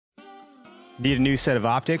Need a new set of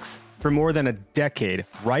optics? For more than a decade,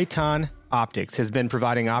 Right On Optics has been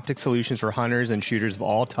providing optic solutions for hunters and shooters of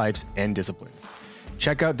all types and disciplines.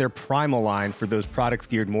 Check out their Primal line for those products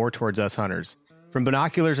geared more towards us hunters. From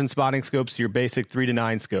binoculars and spotting scopes to your basic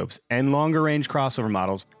 3-9 scopes and longer range crossover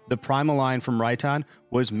models, the Primal line from Right On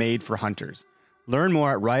was made for hunters. Learn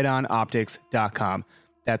more at rightonoptics.com.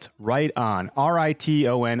 That's Right On,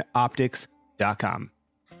 RITON optics.com.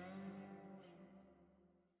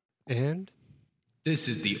 And this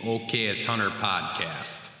is the Okayest Hunter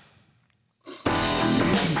podcast.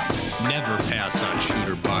 Never pass on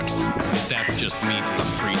shooter bucks, because that's just meat in the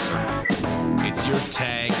freezer. It's your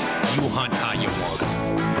tag, you hunt how you want.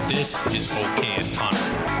 This is Okayest Hunter.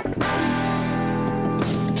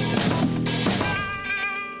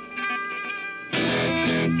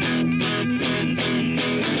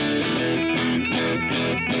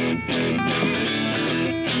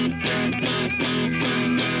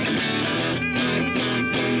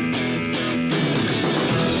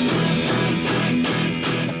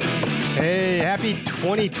 Hey, happy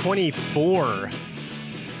 2024.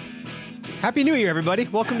 Happy New Year, everybody.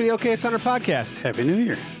 Welcome to the Okayest Hunter podcast. Happy New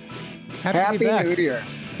Year. Happy to be back. New Year.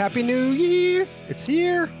 Happy New Year. It's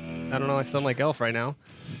here. I don't know. I sound like Elf right now.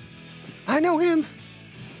 I know him.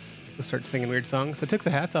 So start singing weird songs. I took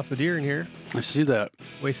the hats off the deer in here. I see that.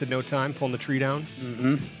 Wasted no time pulling the tree down.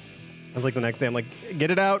 Mm-hmm. I was like the next day, I'm like,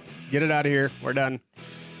 get it out. Get it out of here. We're done.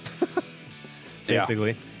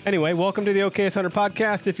 Basically. Yeah. Anyway, welcome to the Okayest Hunter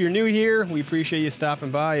podcast. If you're new here, we appreciate you stopping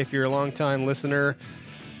by. If you're a long-time listener,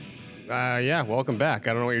 welcome back.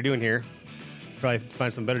 I don't know what you're doing here. Probably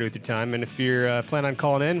find something better to do with your time. And if you're planning on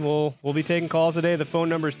calling in, we'll be taking calls today. The phone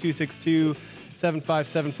number is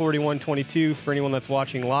 262-757-4122 for anyone that's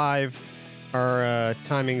watching live. Our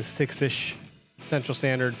timing's 6-ish Central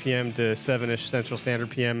Standard PM to 7-ish Central Standard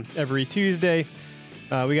PM every Tuesday.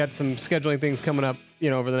 We got some scheduling things coming up,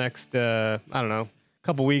 over the next,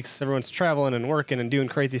 couple weeks. Everyone's traveling and working and doing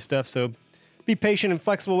crazy stuff, so be patient and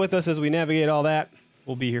flexible with us as we navigate all that.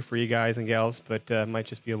 We'll be here for you guys and gals, but might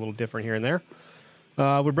just be a little different here and there.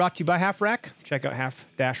 We're brought to you by Half Rack. Check out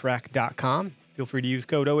half-rack.com. Feel free to use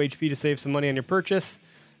code OHV to save some money on your purchase.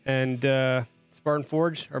 And Spartan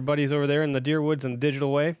Forge, our buddies over there in the Deer Woods and the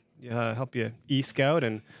digital way, help you e-scout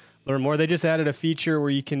and learn more. They just added a feature where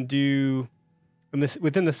you can do...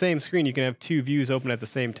 within the same screen, you can have two views open at the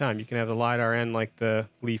same time. You can have the LiDAR and like the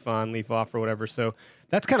leaf on, leaf off or whatever. So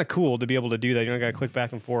that's kind of cool to be able to do that. You don't got to click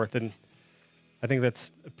back and forth. And I think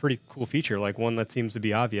that's a pretty cool feature, like one that seems to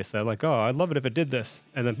be obvious. That like, oh, I'd love it if it did this.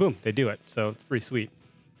 And then boom, they do it. So it's pretty sweet.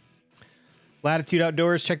 Latitude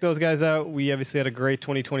Outdoors, check those guys out. We obviously had a great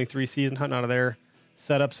 2023 season hunting out of their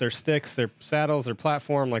setups, their sticks, their saddles, their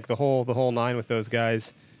platform, like the whole nine with those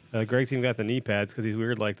guys. Greg's even got the knee pads because he's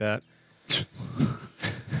weird like that.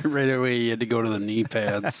 Right away, you had to go to the knee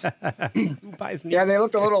pads. Yeah, they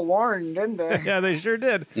looked a little worn, didn't they? Yeah, they sure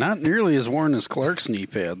did. Not nearly as worn as Clark's knee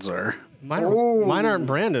pads are. Mine aren't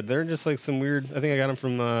branded. They're just like some weird. I think I got them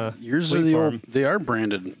from yours are the old. They are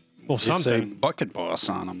branded. Well, they something. say Bucket Boss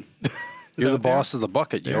on them. You're the boss of the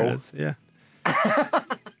bucket, there yo. It is. Yeah.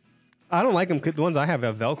 I don't like them. The ones I have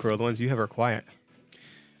Velcro. The ones you have are quiet.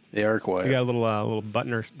 They are quiet. You got a little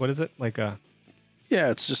button or what is it like a? Yeah,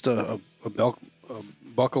 it's just a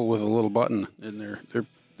buckle with a little button in there. They're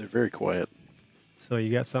very quiet. So you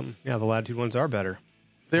got something. Yeah, the Latitude ones are better.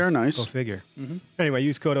 They are nice. Go figure. Mm-hmm. Anyway,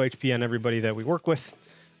 use code OHP on everybody that we work with.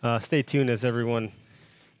 Stay tuned as everyone.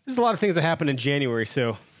 There's a lot of things that happen in January,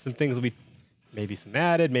 so some things will be maybe some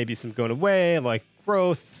added, maybe some going away, like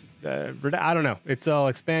growth. I don't know. It's all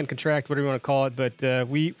expand, contract, whatever you want to call it. But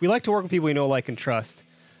we like to work with people we know, like, and trust.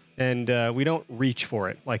 And we don't reach for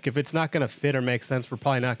it. Like if it's not going to fit or make sense, we're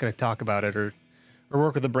probably not going to talk about it or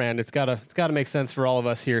work with the brand. It's gotta make sense for all of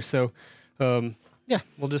us here. So we're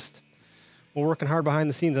working hard behind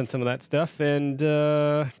the scenes on some of that stuff. And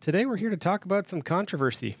today we're here to talk about some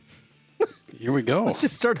controversy. Here we go. Let's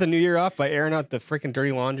just start the new year off by airing out the freaking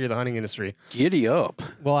dirty laundry of the hunting industry. Giddy up.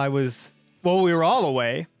 Well, we were all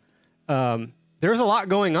away. There was a lot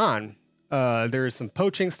going on. There's some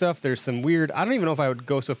poaching stuff. There's some weird, I don't even know if I would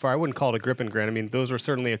go so far. I wouldn't call it a grip and grin. I mean, those were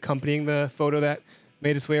certainly accompanying the photo that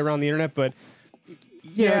made its way around the internet, but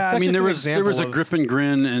yeah, I mean, there was a grip and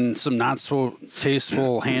grin and some not so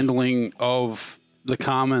tasteful handling of the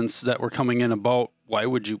comments that were coming in about why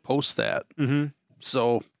would you post that? Mm-hmm.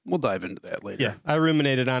 So we'll dive into that later. Yeah, I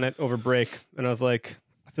ruminated on it over break, and I was like,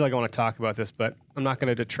 I feel like I want to talk about this, but I'm not going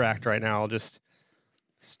to detract right now. I'll just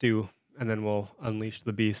stew. And then we'll unleash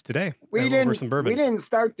the beast today. We didn't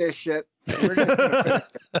start this shit. we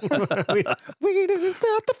didn't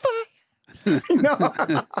start the fight. No.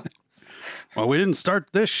 Well, we didn't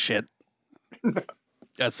start this shit.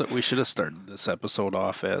 That's what we should have started this episode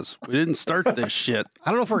off as. We didn't start this shit.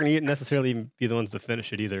 I don't know if we're going to necessarily be the ones to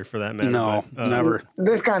finish it either, for that matter. No, but, never.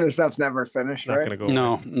 This kind of stuff's never finished, not right? Gonna go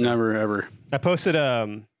No, away. never, ever. I posted, I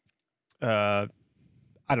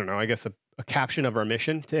don't know, I guess a caption of our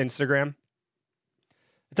mission to Instagram.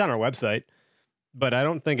 It's on our website, but I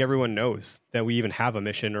don't think everyone knows that we even have a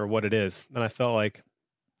mission or what it is. And I feel like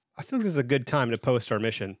this is a good time to post our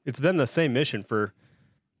mission. It's been the same mission for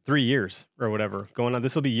 3 years or whatever going on.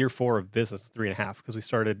 This will be year 4 of business, 3.5, because we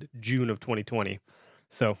started June of 2020.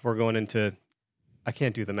 So we're going into, I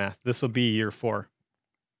can't do the math. This will be year 4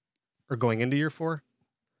 or going into year 4.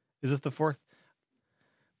 Is this the 4th?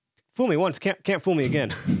 Fool me once, can't fool me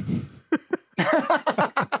again.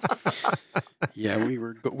 Yeah, we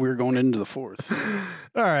were going into the 4th.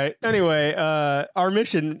 All right. Anyway, our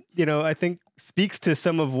mission, I think speaks to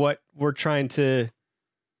some of what we're trying to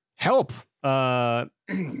help. I'm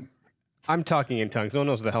talking in tongues. No one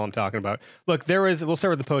knows what the hell I'm talking about. Look, we'll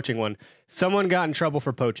start with the poaching one. Someone got in trouble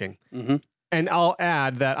for poaching. Mm-hmm. And I'll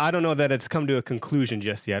add that I don't know that it's come to a conclusion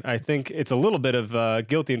just yet. I think it's a little bit of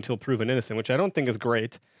guilty until proven innocent, which I don't think is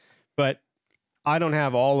great. But I don't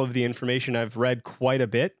have all of the information. I've read quite a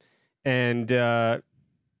bit. And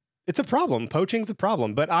it's a problem. Poaching's a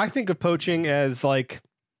problem. But I think of poaching as like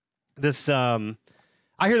this...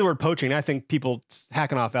 I hear the word poaching. I think people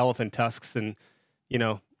hacking off elephant tusks and,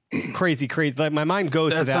 crazy. Like my mind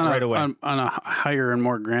goes to that right away. On a higher and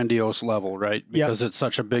more grandiose level, right? Because it's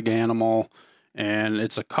such a big animal and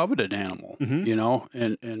it's a coveted animal,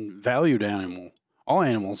 and valued animal. All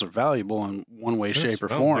animals are valuable in one way, shape, or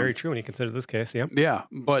form. Very true when you consider this case, yeah. Yeah,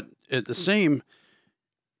 but at the same,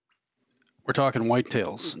 we're talking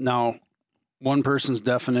whitetails. Now, one person's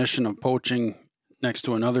definition of poaching next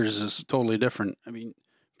to another's is totally different. I mean,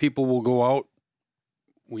 people will go out.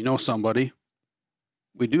 We know somebody.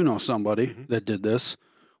 We do know somebody that did this.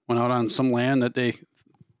 Went out on some land that they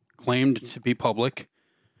claimed to be public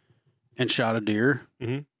and shot a deer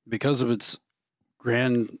because of its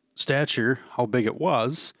grand stature, how big it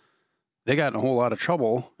was. They got in a whole lot of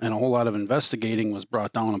trouble, and a whole lot of investigating was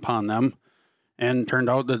brought down upon them, and turned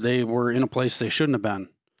out that they were in a place they shouldn't have been.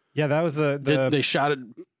 Yeah, that was They shot it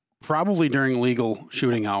probably during legal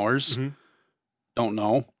shooting hours. Don't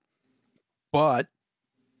know. But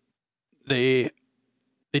they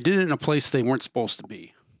did it in a place they weren't supposed to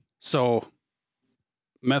be. So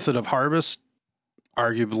method of harvest,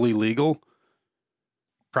 arguably legal.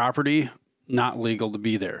 Property, not legal to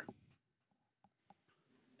be there.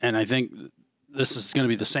 And I think this is going to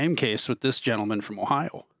be the same case with this gentleman from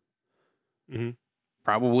Ohio.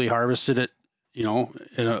 Probably harvested it,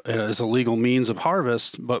 as a legal means of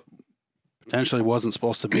harvest, but potentially wasn't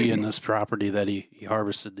supposed to be in this property that he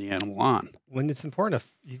harvested the animal on. When it's important,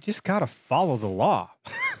 you just got to follow the law.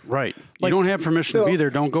 Right. You don't have permission to be there,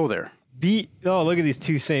 don't go there. Look at these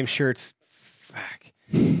two same shirts. Fuck.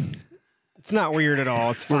 It's not weird at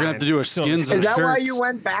all. It's fine. We're going to have to do a skins Is that shirts. why you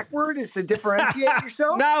went backward? Is to differentiate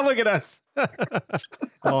yourself? Now look at us.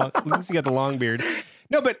 Well, at least you got the long beard.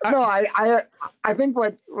 No, but I think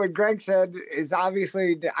what Greg said is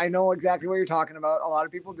obviously, I know exactly what you're talking about. A lot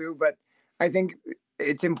of people do, but I think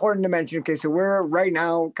it's important to mention. Okay, so we're right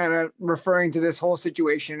now kind of referring to this whole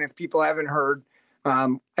situation. If people haven't heard,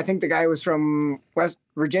 I think the guy was from West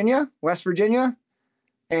Virginia,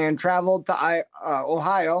 and traveled to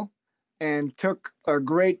Ohio and took a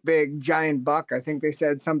great big giant buck. I think they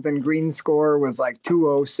said something green score was like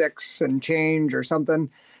 206 and change or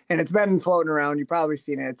something. And it's been floating around. You've probably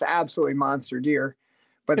seen it. It's absolutely monster deer.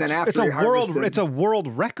 But then after it's a world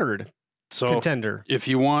record contender. If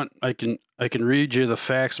you want, I can read you the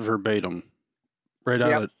facts verbatim. Right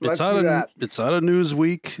out of it's out of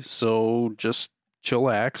Newsweek, so just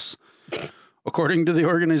chillax. According to the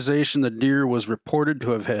organization, the deer was reported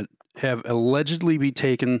to have allegedly be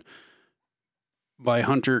taken by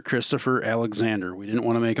hunter Christopher Alexander. We didn't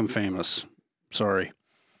want to make him famous. Sorry.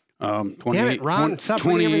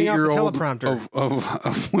 28-year-old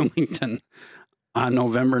of Wilmington on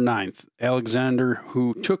November 9th. Alexander,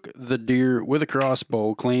 who took the deer with a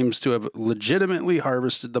crossbow, claims to have legitimately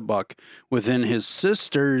harvested the buck within his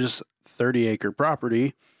sister's 30-acre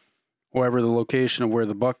property. However, the location of where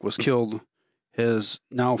the buck was killed has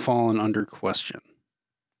now fallen under question.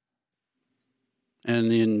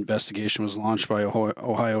 And the investigation was launched by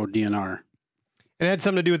Ohio DNR. And it had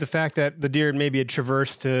something to do with the fact that the deer maybe had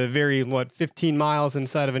traversed to 15 miles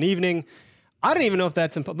inside of an evening. I don't even know if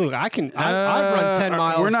that's look. I've run 10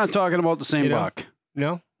 miles. We're not talking about the same buck.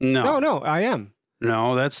 No, I am.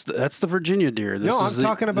 No, that's the Virginia deer. I'm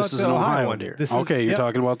talking about the Ohio deer. You're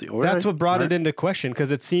talking about the. That's what brought it into question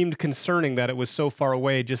because it seemed concerning that it was so far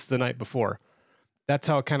away just the night before. That's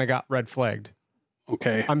how it kind of got red flagged.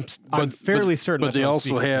 Okay. I'm fairly certain. But they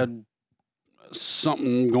also had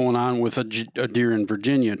something going on with a deer in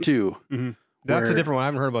Virginia too. Mm-hmm. That's a different one. I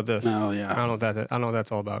haven't heard about this. Oh yeah. I don't know what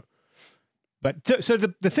that's all about. But so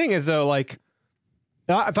the thing is though, like,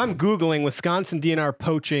 if I'm Googling Wisconsin DNR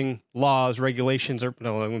poaching laws, regulations, it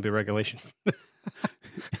wouldn't be regulations.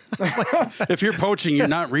 If you're poaching, you're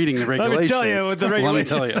not reading the regulations. Let me tell you what the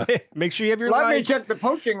regulations say. Make sure you have your Let me check the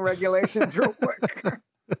poaching regulations real quick.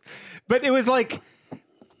 But it was like,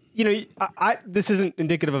 this isn't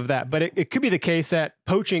indicative of that, but it could be the case that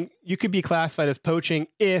poaching, you could be classified as poaching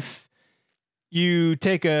if you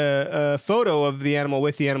take a photo of the animal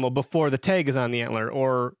with the animal before the tag is on the antler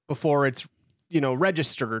or before it's,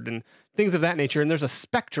 registered and things of that nature. And there's a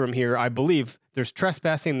spectrum here, I believe. There's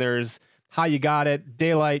trespassing, there's how you got it,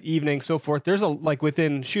 daylight, evening, so forth. There's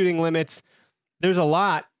within shooting limits, there's a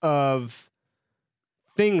lot of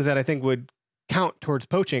things that I think would count towards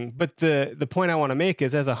poaching. But the point I want to make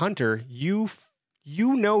is, as a hunter, you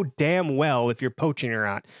know damn well if you're poaching or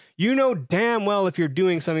not. You know damn well if you're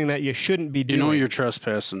doing something that you shouldn't be doing. You know you're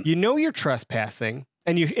trespassing. You know you're trespassing,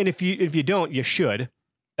 and if you don't, you should.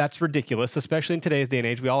 That's ridiculous, especially in today's day and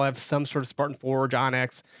age. We all have some sort of Spartan Forge,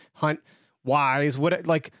 Onyx, Hunt, Wise,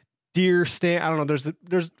 Deer Stand. I don't know.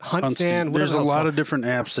 There's Hunt Stand. There's a lot of different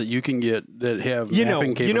apps that you can get that have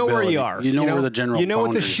mapping capability. You know where you are. You know where the general. You know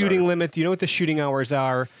what the shooting are. limit. You know what the shooting hours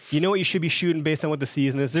are. You know what you should be shooting based on what the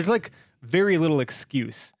season is. There's very little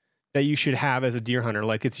excuse that you should have as a deer hunter.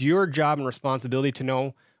 Like, it's your job and responsibility to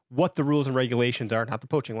know what the rules and regulations are, not the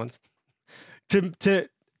poaching ones, to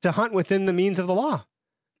hunt within the means of the law.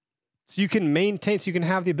 So you can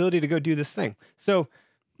have the ability to go do this thing. So,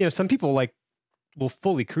 some people will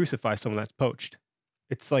fully crucify someone that's poached.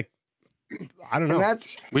 It's like, I don't know.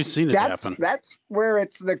 And we've seen it happen. That's where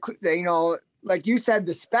it's like you said,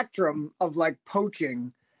 the spectrum of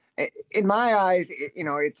poaching. In my eyes,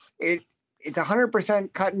 it's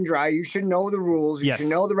 100% cut and dry. You should know the rules. You should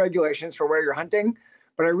know the regulations for where you're hunting.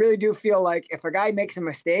 But I really do feel like if a guy makes a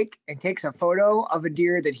mistake and takes a photo of a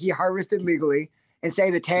deer that he harvested legally and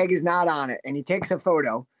say the tag is not on it, and he takes a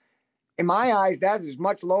photo, in my eyes, that is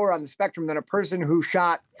much lower on the spectrum than a person who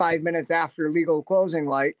shot 5 minutes after legal closing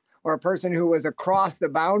light, or a person who was across the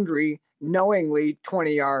boundary knowingly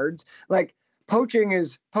 20 yards. Like, poaching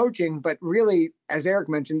is poaching, but really, as Eric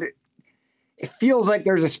mentioned, it feels like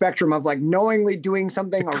there's a spectrum of knowingly doing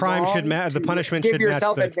something. The crime should match. The punishment should match. Give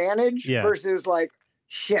yourself advantage versus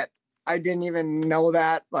shit, I didn't even know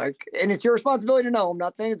that. And it's your responsibility to know. I'm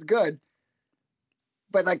not saying it's good.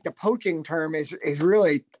 But the poaching term is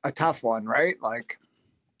really a tough one, right?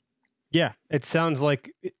 Yeah, it sounds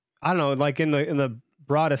like, I don't know, in the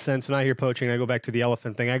broadest sense, when I hear poaching, I go back to the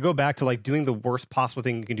elephant thing. I go back to doing the worst possible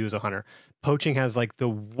thing you can do as a hunter. Poaching has the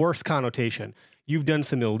worst connotation. You've done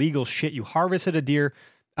some illegal shit. You harvested a deer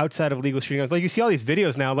outside of legal shooting. You see all these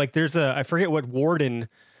videos now. There's I forget what Warden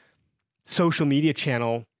social media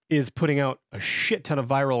channel is putting out a shit ton of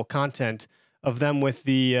viral content of them with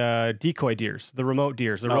the decoy deers, the remote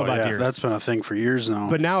deers, the robot deers. That's been a thing for years now.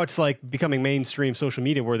 But now it's becoming mainstream social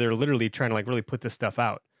media where they're literally trying to really put this stuff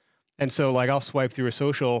out. And so I'll swipe through a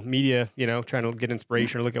social media, trying to get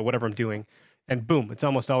inspiration or look at whatever I'm doing. And boom, it's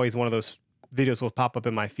almost always one of those videos will pop up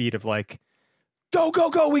in my feed of go,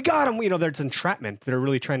 go, go, we got them. There's entrapment. They're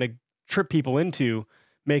really trying to trip people into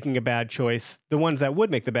making a bad choice. The ones that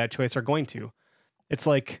would make the bad choice are going to. It's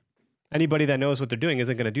anybody that knows what they're doing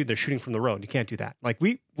isn't going to do. They're shooting from the road. You can't do that.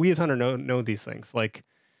 We as hunters know these things.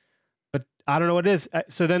 But I don't know what it is.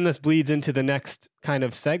 So then this bleeds into the next kind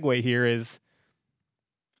of segue here is,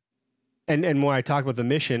 and when I talked about the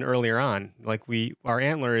mission earlier on, our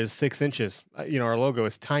antler is 6 inches. Our logo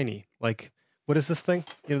is tiny. What is this thing?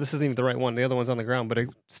 This isn't even the right one. The other one's on the ground, but it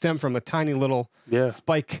stemmed from a tiny little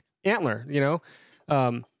spike antler.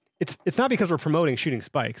 It's not because we're promoting shooting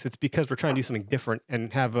spikes. It's because we're trying to do something different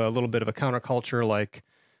and have a little bit of a counterculture,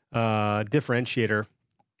 differentiator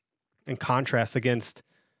and contrast against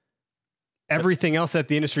everything else that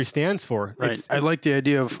the industry stands for. Right. I like the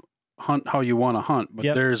idea of hunt how you want to hunt, but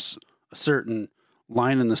there's a certain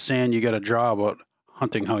line in the sand you got to draw about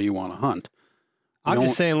hunting how you want to hunt. I'm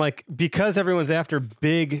just saying, because everyone's after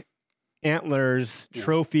big antlers,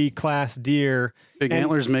 trophy class deer. Big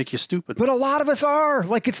antlers make you stupid. But a lot of us are.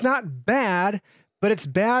 It's not bad, but it's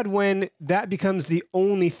bad when that becomes the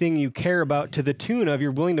only thing you care about, to the tune of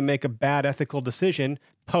you're willing to make a bad ethical decision,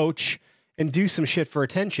 poach, and do some shit for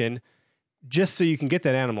attention just so you can get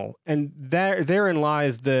that animal. And therein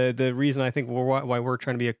lies the reason I think why we're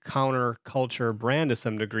trying to be a counterculture brand to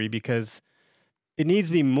some degree, because it needs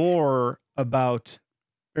to be more about...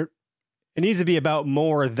 It needs to be about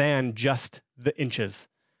more than just the inches.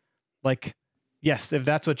 Like, yes, if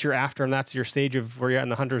that's what you're after and that's your stage of where you're at in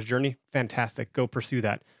the hunter's journey, fantastic. Go pursue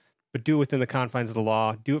that. But do it within the confines of the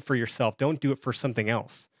law. Do it for yourself. Don't do it for something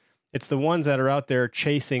else. It's the ones that are out there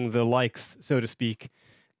chasing the likes, so to speak,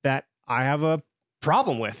 that I have a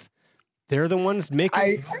problem with. They're the ones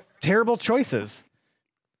making terrible choices.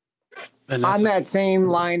 And on that same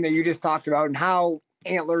line that you just talked about and how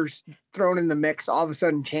antlers thrown in the mix all of a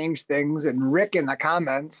sudden change things. And Rick in the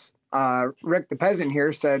comments, Rick the peasant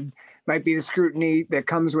here said, might be the scrutiny that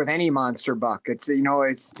comes with any monster buck. It's,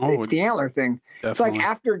 it's the antler thing. Definitely. It's like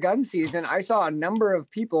after gun season, I saw a number of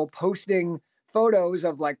people posting photos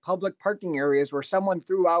of like public parking areas where someone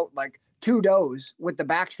threw out like 2 does with the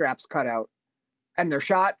back straps cut out and they're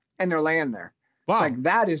shot and they're laying there. Wow. Like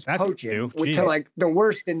that's poaching to like the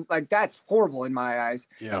worst. And like, that's horrible in my eyes.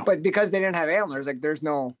 Yeah. But because they didn't have antlers, like there's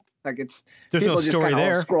no, like there's people no story just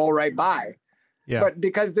kind of scroll right by. Yeah. But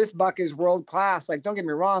because this buck is world class, like, don't get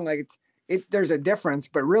me wrong. Like there's a difference,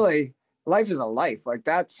 but really life is a life. Like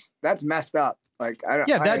that's messed up. Like,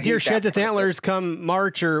 that deer sheds its antlers come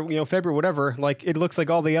March or, February, whatever. Like it looks like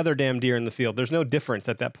all the other damn deer in the field. There's no difference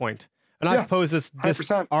at that point. And I pose this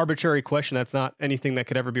arbitrary question. That's not anything that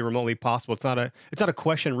could ever be remotely possible. It's not a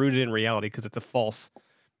question rooted in reality because it's a false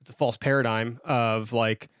paradigm of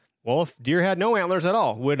like, well, if deer had no antlers at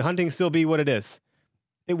all, would hunting still be what it is?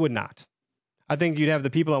 It would not. I think you'd have the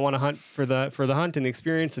people that want to hunt for the hunt and the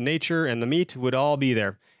experience and nature and the meat would all be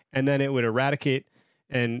there. And then it would eradicate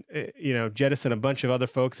and, jettison a bunch of other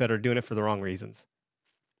folks that are doing it for the wrong reasons.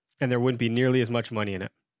 And there wouldn't be nearly as much money in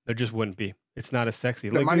it. There just wouldn't be. It's not as sexy.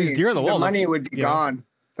 The money would be gone.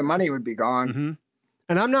 The money would be gone. Mm-hmm.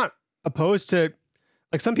 And I'm not opposed to,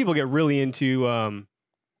 like some people get really into,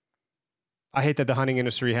 I hate that the hunting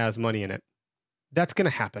industry has money in it. That's going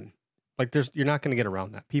to happen. Like you're not going to get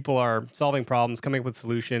around that. People are solving problems, coming up with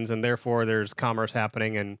solutions, and therefore there's commerce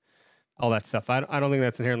happening and all that stuff. I don't think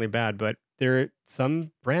that's inherently bad, but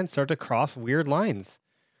some brands start to cross weird lines.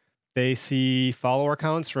 They see follower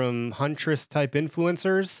counts from huntress type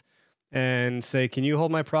influencers and say, can you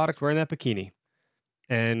hold my product wearing that bikini?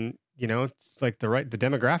 And, it's like the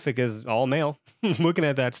demographic is all male looking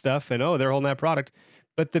at that stuff and, they're holding that product.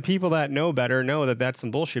 But the people that know better know that that's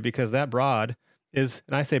some bullshit because that broad is,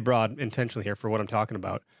 and I say broad intentionally here for what I'm talking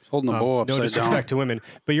about. It's holding the bow upside down. No disrespect to women,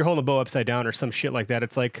 but you're holding a bow upside down or some shit like that.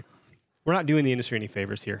 It's like, we're not doing the industry any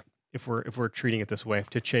favors here if we're treating it this way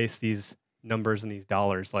to chase these numbers and these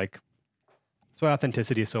dollars. Like, that's why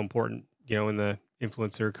authenticity is so important, in the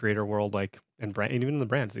influencer creator world, like, and brand, and even in the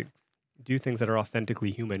brands, they do things that are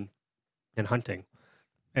authentically human and hunting.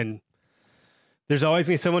 And there's always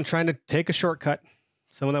going to be someone trying to take a shortcut,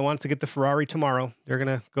 someone that wants to get the Ferrari tomorrow. They're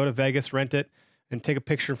going to go to Vegas, rent it, and take a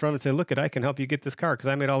picture in front of it and say, look, I can help you get this car because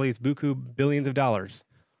I made all these buku billions of dollars.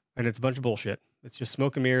 And it's a bunch of bullshit. It's just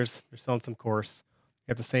smoke and mirrors. They're selling some course.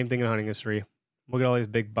 You have the same thing in the hunting industry. Look at all these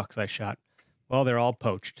big bucks I shot. Well, they're all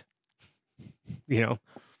poached.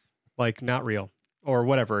 Like not real or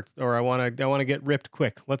whatever. Or I want to get ripped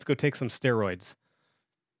quick. Let's go take some steroids.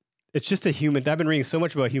 It's just a human. I've been reading so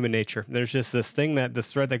much about human nature. There's just this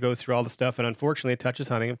thread that goes through all the stuff. And unfortunately, it touches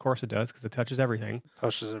hunting. Of course it does because it touches everything.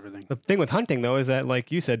 The thing with hunting, though, is that,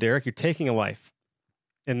 like you said, Derek, you're taking a life.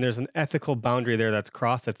 And there's an ethical boundary there that's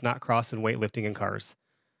crossed that's not crossed in weightlifting and cars.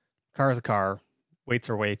 Car is a car. Weights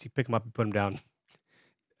are weights. You pick them up and put them down.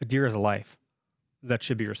 A deer is a life. That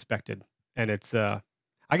should be respected. And it's, I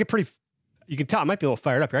get pretty, you can tell, I might be a little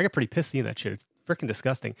fired up here. I get pretty pissed seeing that shit. It's freaking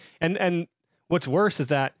disgusting. And what's worse is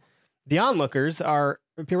that the onlookers are,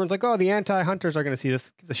 everyone's like, the anti-hunters are going to see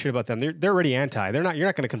this, gives a shit about them. They're already anti. You're not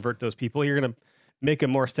going to convert those people. You're going to make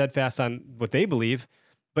them more steadfast on what they believe.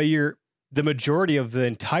 But the majority of the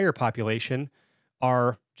entire population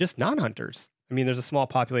are just non-hunters. I mean, there's a small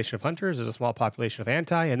population of hunters, there's a small population of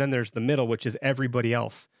anti, and then there's the middle, which is everybody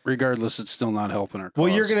else. Regardless, it's still not helping our cause.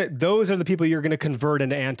 Well, those are the people you're gonna convert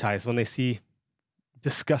into antis when they see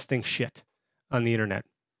disgusting shit on the internet.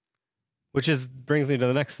 Which brings me to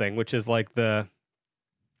the next thing, which is like we have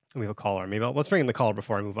a caller. Maybe let's bring in the caller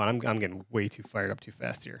before I move on. I'm getting way too fired up too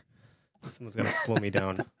fast here. Someone's gonna slow me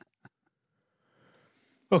down.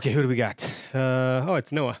 Okay, who do we got?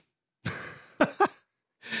 It's Noah.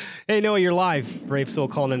 Hey, Noah, you're live. Brave soul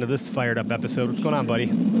calling into this fired up episode. What's going on, buddy?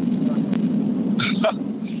 Yeah,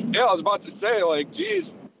 I was about to say, like, geez,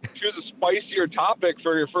 choose a spicier topic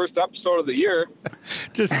for your first episode of the year.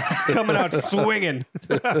 Just coming out swinging.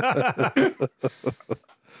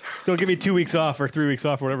 Don't give me 2 weeks off or 3 weeks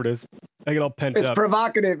off or whatever it is. I get all pent up. It's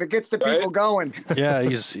provocative. It gets the people going. Yeah,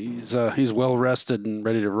 he's well rested and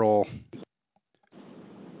ready to roll.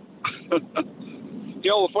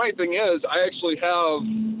 The funny thing is, I actually have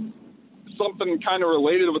something kind of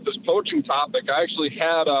related with this poaching topic. I actually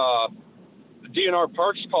had the DNR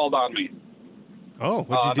Parks called on me. Oh,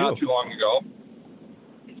 what'd you do? Not too long ago.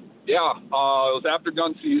 Yeah, it was after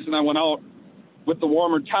gun season. I went out with the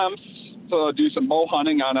warmer temps to do some bow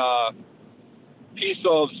hunting on a piece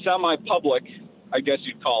of semi-public, I guess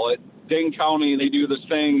you'd call it. Dane County, they do this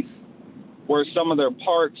thing where some of their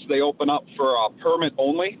parks, they open up for a permit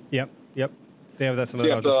only. Yep. They have that some so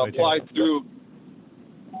you have to apply too. through.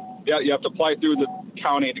 Yeah, you have to apply through the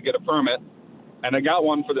county to get a permit, and I got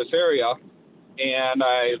one for this area. And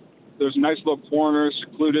there's a nice little corner,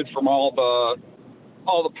 secluded from all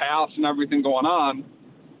the paths and everything going on.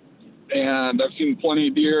 And I've seen plenty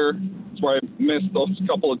of deer. That's why I missed those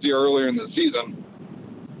couple of deer earlier in the season.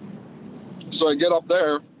 So I get up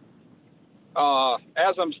there.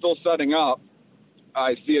 As I'm still setting up,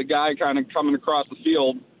 I see a guy kind of coming across the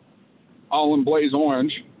field, all in blaze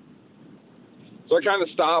orange. So I kind of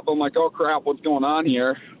stop. I'm like, oh, crap, what's going on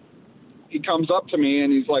here? He comes up to me,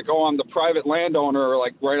 and he's like, oh, I'm the private landowner,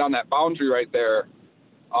 like right on that boundary right there.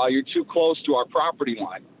 You're too close to our property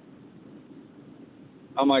line.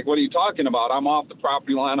 I'm like, what are you talking about? I'm off the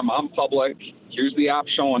property line. I'm on public. Here's the app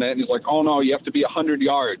showing it. And he's like, oh, no, you have to be 100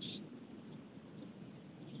 yards.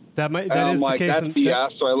 That is the like, case. That's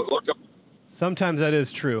BS. So I look up. Sometimes that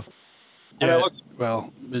is true. And I look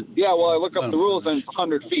up the rules, and it's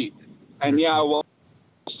 100 feet. And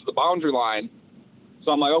it's the boundary line.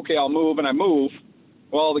 So I'm like, okay, I'll move, and I move.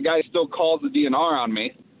 Well, the guy still calls the DNR on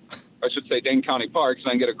me. I should say Dane County Parks,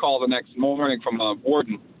 and I get a call the next morning from the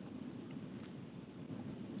warden.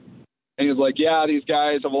 And he's like, yeah, these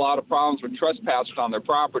guys have a lot of problems with trespassers on their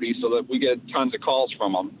property, so that we get tons of calls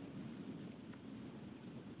from them.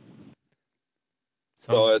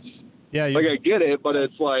 So it's like, I get it, but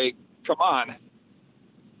it's like, come on.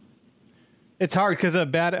 It's hard because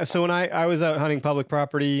so when I was out hunting public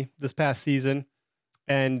property this past season,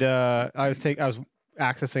 and I was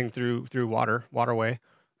accessing through waterway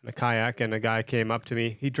in a kayak, and a guy came up to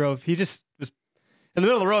me. He just was in the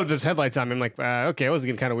middle of the road with his headlights on. I'm like, okay, it was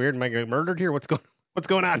getting kind of weird. Am I getting murdered here? What's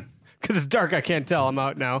going on? Because it's dark, I can't tell. I'm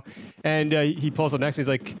out now. And he pulls up next to me. He's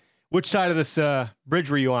like, which side of this bridge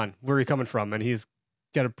were you on? Where are you coming from? And he's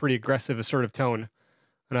got a pretty aggressive, assertive tone.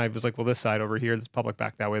 And I was like, well, this side over here, this public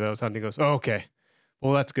back that way that I was hunting. He goes, oh, okay.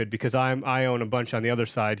 Well, that's good because I own a bunch on the other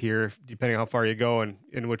side here, depending on how far you go and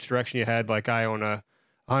in which direction you head. Like I own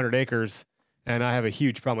 100 acres, and I have a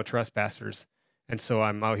huge problem with trespassers. And so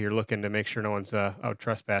I'm out here looking to make sure no one's out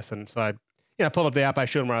trespassing. So I pulled up the app, I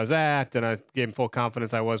showed him where I was at, and I gave him full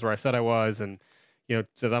confidence I was where I said I was. And,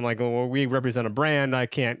 so I'm like, well, we represent a brand.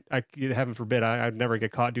 Heaven forbid, I'd never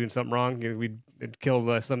get caught doing something wrong. We'd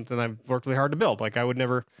kill something I've worked really hard to build. Like I would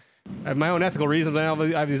never, I have my own ethical reasons. I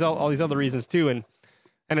have all these other reasons too. And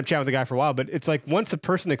I ended up chatting with the guy for a while, but it's like once a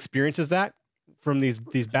person experiences that from these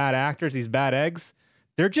bad actors, these bad eggs,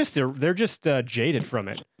 they're just jaded from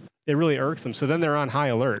it. It really irks them. So then they're on high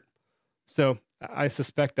alert. So I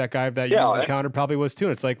suspect that guy that you encountered probably was too.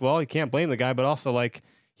 And it's like, well, you can't blame the guy, but also like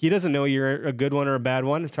he doesn't know you're a good one or a bad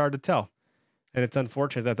one. It's hard to tell. And it's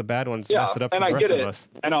unfortunate that the bad ones mess it up for the rest of us.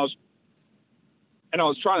 And I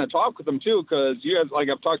was trying to talk with them too, because you guys, like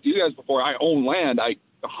I've talked to you guys before, I own land. I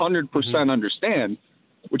 100% understand,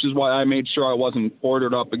 which is why I made sure I wasn't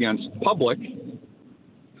ordered up against public.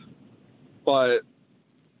 But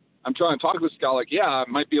I'm trying to talk to this guy like, yeah, it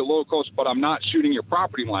might be a little close, but I'm not shooting your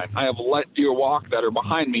property line. I have let deer walk that are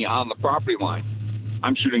behind me on the property line.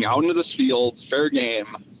 I'm shooting out into this field, fair game,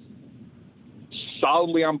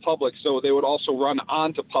 solidly on public, so they would also run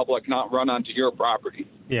onto public, not run onto your property.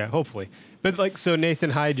 Yeah, hopefully. But so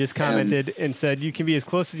Nathan Hyde just commented and said, you can be as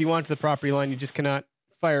close as you want to the property line. You just cannot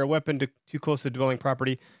fire a weapon too close to dwelling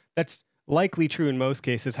property. That's likely true in most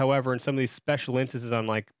cases. However, in some of these special instances on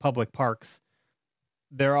like public parks,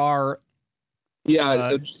 there are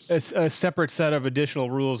a separate set of additional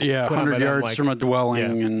rules. Yeah, 100 yards from a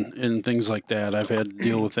dwelling and things like that. I've had to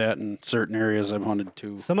deal with that in certain areas I've hunted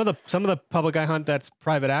too. Some of the public I hunt that's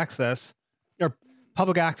private access or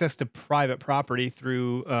public access to private property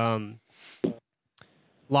through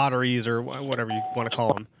lotteries or whatever you want to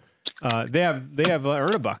call them. They have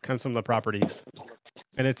earn a buck on some of the properties,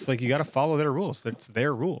 and it's like you got to follow their rules. It's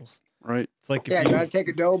their rules, right? It's like you got to take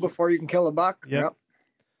a doe before you can kill a buck. Yep.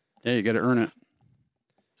 Yeah, you got to earn it.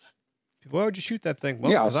 Why would you shoot that thing?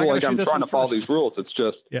 Well, yeah, so like I'm trying to follow these rules. It's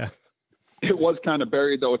just it was kind of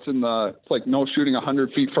buried though. It's like no shooting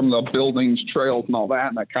 100 feet from the buildings, trails, and all that,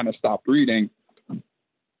 and I kind of stopped reading.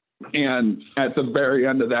 And at the very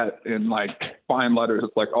end of that, in like fine letters,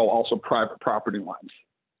 it's like, oh, also private property lines.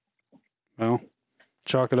 Well,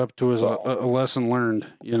 chalk it up to as a lesson learned,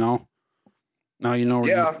 Now you know where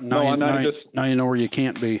Yeah, now you know where you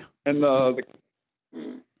can't be. And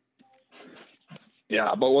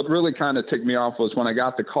yeah, but what really kind of ticked me off was when I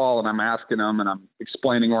got the call and I'm asking him and I'm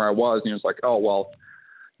explaining where I was, and he was like, "Oh, well,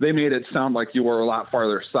 they made it sound like you were a lot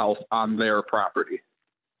farther south on their property."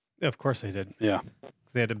 Of course they did. Yeah.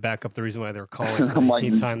 They had to back up the reason why they were calling for the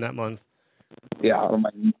 18th time that month. Yeah, I'm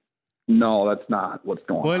like, no, that's not what's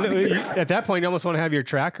going on here. At that point, you almost want to have your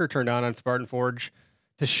tracker turned on Spartan Forge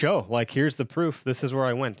to show, like, here's the proof. This is where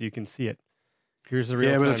I went. You can see it. Here's the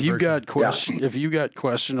real. Yeah, but if you got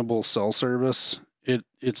questionable cell service,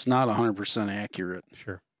 it's not 100% accurate.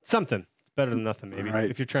 Sure, something. It's better than nothing, maybe. Right.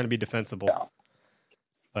 If you're trying to be defensible. Yeah.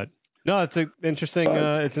 But no, it's an interesting.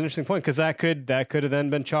 It's an interesting point because that could have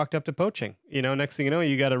then been chalked up to poaching. You know, next thing you know,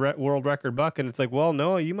 you got a world record buck, and it's like, well,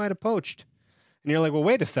 no, you might have poached, and you're like, well,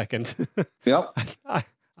 wait a second. Yep.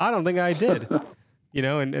 I don't think I did. You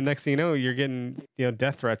know, and next thing you know, you're getting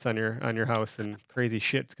death threats on your house and crazy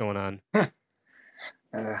shit's going on.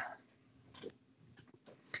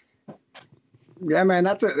 Yeah, man,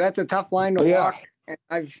 that's a tough line to walk.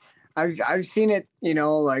 And I've seen it.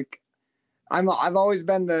 Like I've always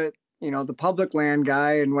been the public land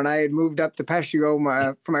guy. And when I had moved up to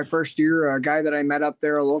Peshigo for my first year, a guy that I met up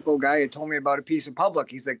there, a local guy, had told me about a piece of public.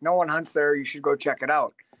 He's like, "No one hunts there. You should go check it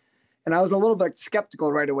out." And I was a little bit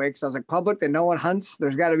skeptical right away because I was like, public that no one hunts?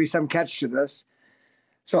 There's got to be some catch to this.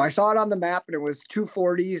 So I saw it on the map, and it was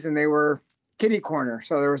 240s, and they were kitty corner.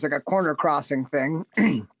 So there was like a corner crossing thing.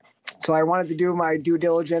 So I wanted to do my due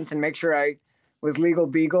diligence and make sure I was legal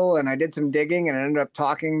beagle, and I did some digging, and I ended up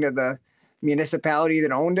talking to the municipality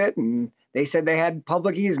that owned it, and they said they had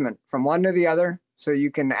public easement from one to the other, so you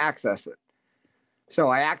can access it. So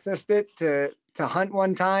I accessed it to hunt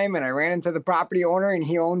one time, and I ran into the property owner, and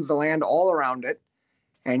he owns the land all around it.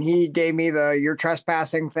 And he gave me you're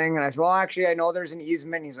trespassing thing. And I said, well, actually, I know there's an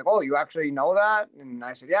easement. He's like, oh, you actually know that? And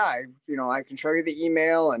I said, yeah, I can show you the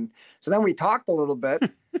email. And so then we talked a little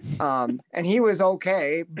bit, and he was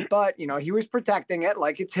okay, but he was protecting it.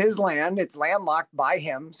 Like, it's his land. It's landlocked by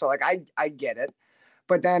him. So like, I get it.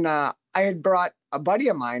 But then I had brought a buddy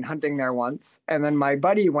of mine hunting there once. And then my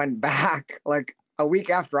buddy went back like a week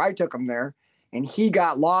after I took him there. And he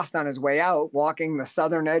got lost on his way out, walking the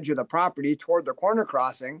southern edge of the property toward the corner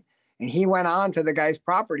crossing. And he went on to the guy's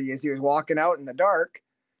property as he was walking out in the dark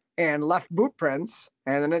and left boot prints.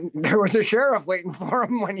 And then there was a sheriff waiting for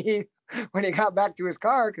him when he got back to his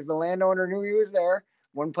car, because the landowner knew he was there,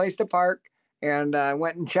 one place to park, and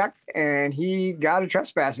went and checked, and he got a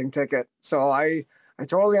trespassing ticket. So I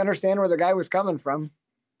totally understand where the guy was coming from.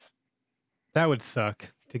 That would suck.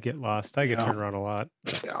 To get lost. I get turned around a lot.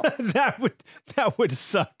 Yeah. that would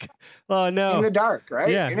suck. Oh no. In the dark, right?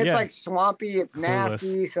 Yeah. And it's like swampy, it's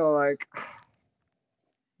nasty, so like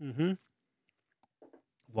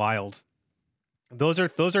wild. Those are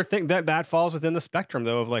things that falls within the spectrum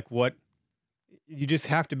though of like what you just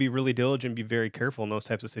have to be really diligent, be very careful in those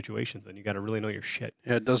types of situations, and you got to really know your shit.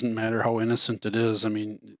 Yeah, it doesn't matter how innocent it is. I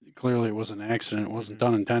mean, clearly it was an accident. It wasn't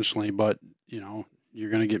done intentionally, but you're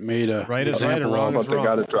going to get made a right is example right and wrong of. is wrong. They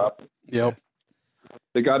got to drop. Yep.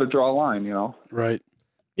 They got to draw a line, Right.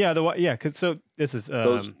 Yeah. Because so this is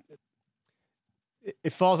it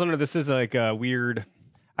falls under. This is like a weird.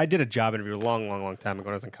 I did a job interview a long time ago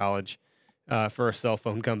when I was in college for a cell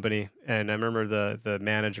phone company, and I remember the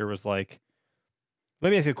manager was like,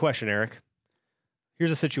 "Let me ask you a question, Eric.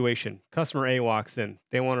 Here's a situation. Customer A walks in.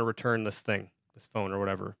 They want to return this phone or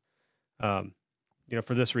whatever,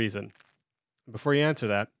 for this reason." Before you answer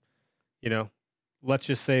that, let's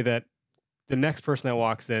just say that the next person that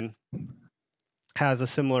walks in has a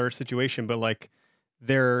similar situation, but like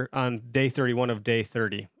they're on day 31 of day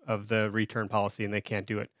 30 of the return policy and they can't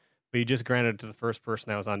do it. But you just granted it to the first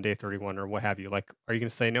person that was on day 31 or what have you. Like, are you going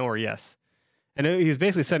to say no or yes? And he was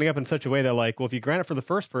basically setting up in such a way that like, well, if you grant it for the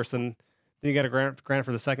first person, then you got to grant it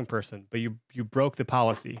for the second person, but you broke the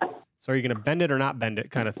policy. So are you going to bend it or not bend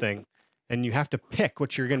it kind of thing? And you have to pick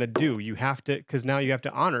what you're going to do. You have to, because now you have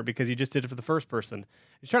to honor because you just did it for the first person.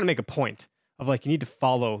 He's trying to make a point of like, you need to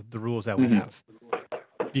follow the rules that we have.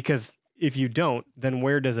 Because if you don't, then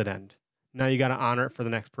where does it end? Now you got to honor it for the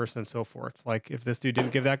next person and so forth. Like if this dude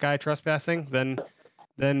didn't give that guy trespassing, then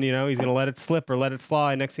he's going to let it slip or let it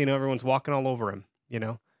slide. Next thing you know, everyone's walking all over him,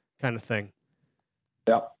 kind of thing.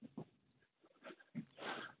 Yeah.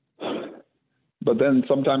 But then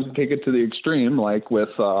sometimes you take it to the extreme, like with,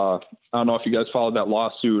 I don't know if you guys followed that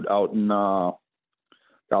lawsuit out in, I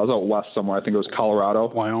was out west somewhere. I think it was Colorado.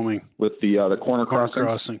 Wyoming. With the corner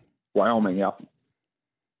crossing. Wyoming, yeah.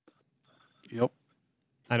 Yep.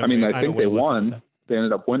 I think they won. They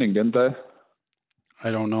ended up winning, didn't they? I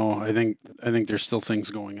don't know. I think there's still things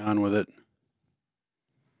going on with it.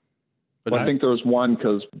 But I think there was one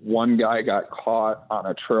because one guy got caught on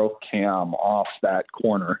a trail cam off that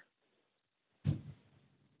corner.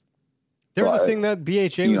 There was a thing that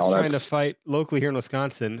BHA was trying to fight locally here in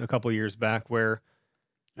Wisconsin a couple of years back where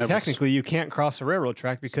technically you can't cross a railroad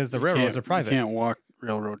track because the railroads are private. You can't walk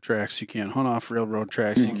railroad tracks. You can't hunt off railroad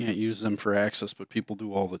tracks. You can't use them for access, but people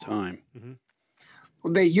do all the time. Mm-hmm.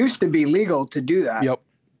 Well, they used to be legal to do that. Yep.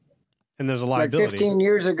 And there's a liability. Like 15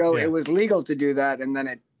 years ago, it was legal to do that, and then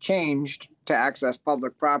it changed to access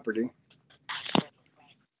public property.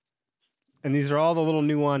 And these are all the little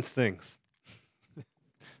nuanced things.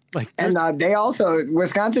 They also,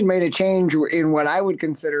 Wisconsin made a change in what I would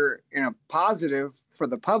consider positive for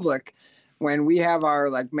the public when we have our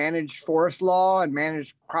managed forest law and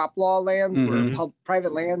managed crop law lands where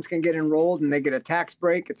private lands can get enrolled and they get a tax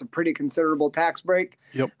break. It's a pretty considerable tax break.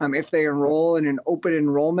 Yep. If they enroll in an open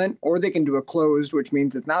enrollment, or they can do a closed, which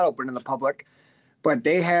means it's not open to the public. But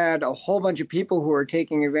they had a whole bunch of people who were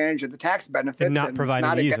taking advantage of the tax benefits and not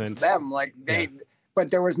providing easements. Them. But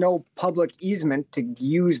there was no public easement to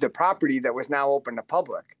use the property that was now open to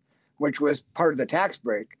public, which was part of the tax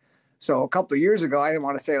break. So a couple of years ago, I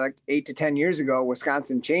want to say 8 to 10 years ago,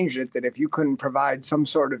 Wisconsin changed it that if you couldn't provide some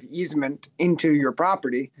sort of easement into your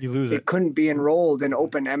property, you lose it. It couldn't be enrolled in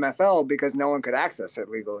open MFL because no one could access it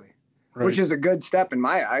legally, which is a good step in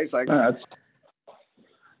my eyes.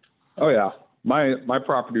 Oh yeah, my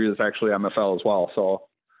property is actually MFL as well, so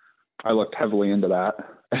I looked heavily into that,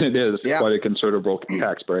 and it is quite a considerable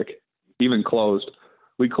tax break. Even closed,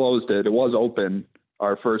 we closed it. It was open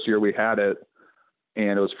our first year we had it.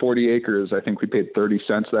 And it was 40 acres. I think we paid 30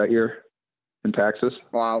 cents that year in taxes.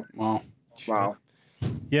 Wow.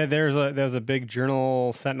 Yeah, there's a big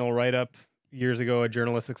Journal Sentinel write-up years ago. A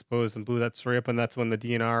journalist exposed and blew that story up, and that's when the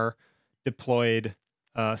DNR deployed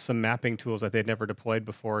some mapping tools that they'd never deployed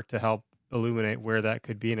before to help illuminate where that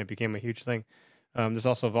could be, and it became a huge thing. There's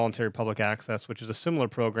also voluntary public access, which is a similar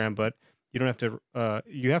program, but you don't have to.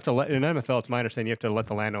 You have to let in MFL. It's my understanding you have to let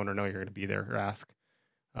the landowner know you're going to be there or ask.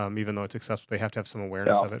 Even though it's accessible, they have to have some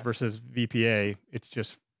awareness of it. Versus VPA, it's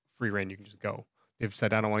just free reign. You can just go. They've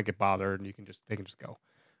said, I don't want to get bothered, and they can just go.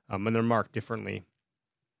 And they're marked differently.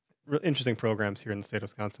 Interesting programs here in the state of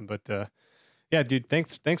Wisconsin. But yeah, dude,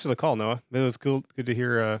 thanks for the call, Noah. It was cool. Good to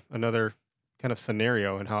hear another kind of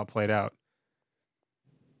scenario and how it played out.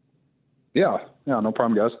 Yeah, no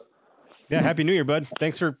problem, guys. Yeah, Happy New Year, bud.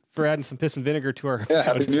 Thanks for adding some piss and vinegar to our episode.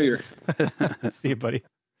 Happy New Year. See you, buddy.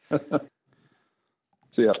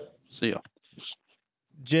 See ya.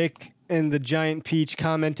 Jake and the Giant Peach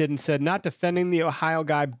commented and said, not defending the Ohio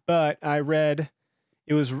guy, but I read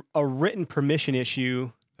it was a written permission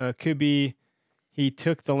issue. Could be he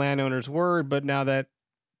took the landowner's word, but now that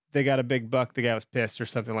they got a big buck, the guy was pissed or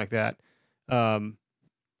something like that.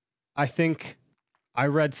 I think I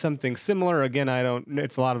read something similar. Again,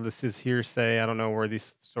 it's a lot of this is hearsay. I don't know where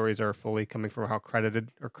these stories are fully coming from, how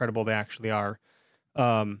credited or credible they actually are.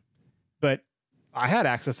 But I had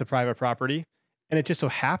access to private property, and it just so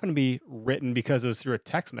happened to be written because it was through a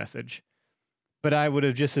text message. But I would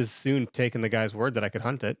have just as soon taken the guy's word that I could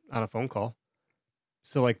hunt it on a phone call.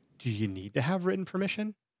 So, do you need to have written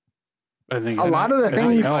permission? I think a lot of the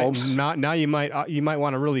things helps. Now you might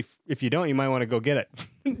want to really, if you don't, you might want to go get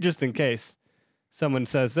it just in case someone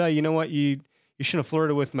says, you know what, you shouldn't have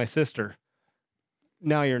flirted with my sister.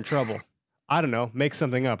 Now you're in trouble. I don't know, make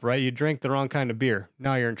something up, right? You drank the wrong kind of beer.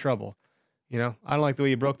 Now you're in trouble. I don't like the way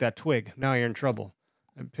you broke that twig. Now you're in trouble.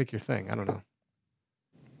 And pick your thing. I don't know.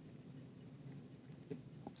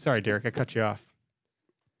 Sorry, Derek, I cut you off.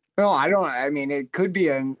 No, I don't. I mean, it could be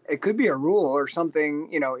a rule or something,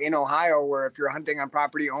 in Ohio where if you're hunting on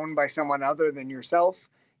property owned by someone other than yourself,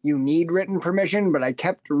 you need written permission. But I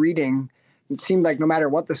kept reading. It seemed like no matter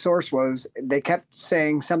what the source was, they kept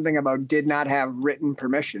saying something about did not have written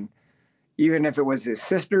permission. Even if it was his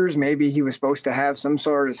sister's, maybe he was supposed to have some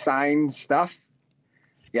sort of signed stuff.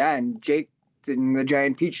 Yeah, and Jake and the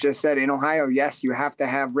Giant Peach just said in Ohio, yes, you have to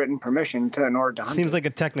have written permission in order to hunt. Seems like a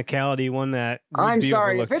technicality, one that I'm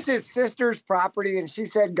sorry, if it's his sister's property and she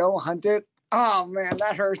said go hunt it, oh man,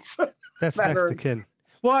 that hurts. That's next to kin.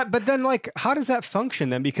 Well, but then how does that function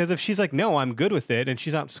then? Because if she's like, no, I'm good with it, and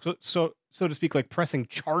she's not so to speak pressing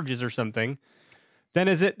charges or something, then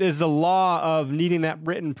is the law of needing that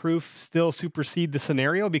written proof still supersede the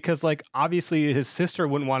scenario? Because obviously his sister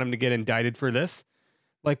wouldn't want him to get indicted for this.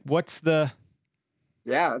 What's the?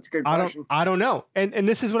 Yeah, that's a good question. I don't know. And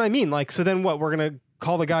this is what I mean. So then what? We're gonna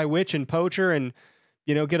call the guy witch and poacher and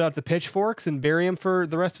get out the pitchforks and bury him for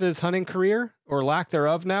the rest of his hunting career or lack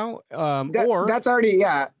therereof now. That's already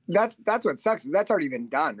that's what sucks is that's already been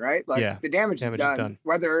done, right? The damage is done.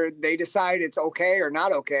 Whether they decide it's okay or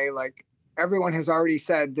not okay, everyone has already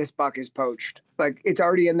said this buck is poached. Like, it's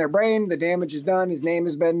already in their brain. The damage is done. His name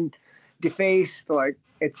has been defaced. Like,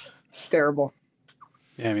 it's terrible.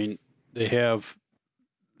 Yeah, I mean, they have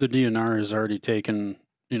the DNR has already taken,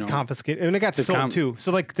 confiscated, and it got sold too.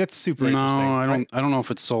 So like that's super interesting. No, I don't. Right? I don't know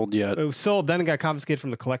if it's sold yet. It was sold, then it got confiscated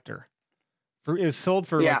from the collector. It was sold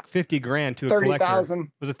for like $50,000 to a 30, collector. 000.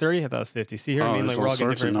 Was it 30? I thought it was 50. See here, I mean, like we're all getting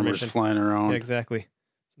different numbers information. Flying around. Yeah, exactly.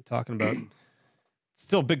 I'm talking about.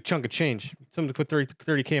 Still a big chunk of change. Someone put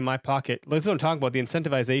 30K in my pocket. Let's don't talk about the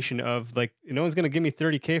incentivization of like, no one's going to give me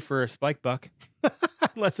 30K for a spike buck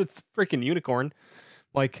unless it's freaking unicorn.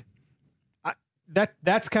 Like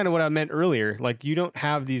that's kind of what I meant earlier. Like you don't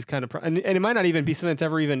have these kind of, and it might not even be something that's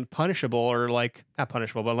ever even punishable or like not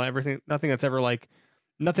punishable, but like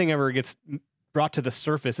nothing ever gets brought to the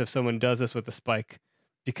surface if someone does this with a spike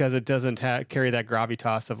because it doesn't carry that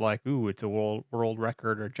gravitas of like, ooh, it's a world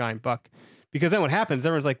record or giant buck. Because then what happens,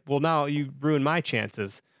 everyone's like, well, now you ruined my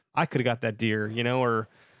chances. I could have got that deer, or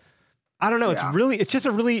I don't know. Yeah. It's just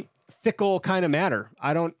a really fickle kind of matter.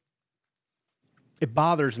 It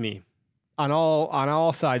bothers me on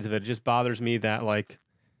all sides of it. It just bothers me that like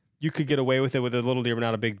you could get away with it with a little deer, but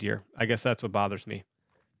not a big deer. I guess that's what bothers me.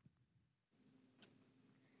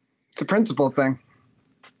 It's a principle thing.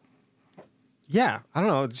 Yeah, I don't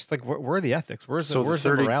know. Just like, where are the ethics? Where's the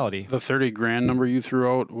morality? The $30,000 number you threw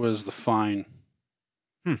out was the fine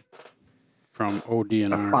from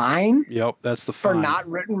ODNR. The fine? Yep, that's the fine. For not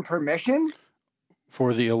written permission?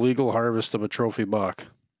 For the illegal harvest of a trophy buck.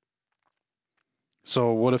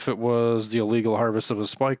 So what if it was the illegal harvest of a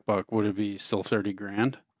spike buck? Would it be still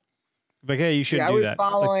 $30,000? Like, hey, you shouldn't do that. I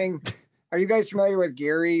was following... Are you guys familiar with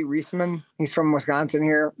Gary Reisman? He's from Wisconsin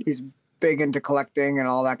here. He's big into collecting and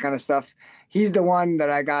all that kind of stuff. He's the one that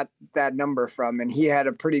I got that number from, and he had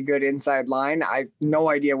a pretty good inside line. I have no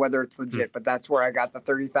idea whether it's legit, but that's where I got the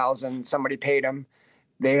 30,000. Somebody paid him.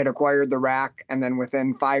 They had acquired the rack, and then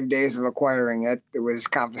within 5 days of acquiring it, it was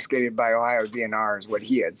confiscated by Ohio DNR, is what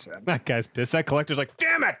he had said. That guy's pissed. That collector's like,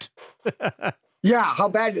 damn it! Yeah, how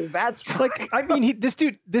bad does that sound? Like, I mean, this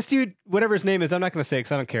dude, whatever his name is, I'm not going to say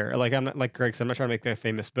because I don't care. Like, I'm not like Greg said, I'm not trying to make that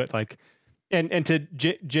famous, but like, and to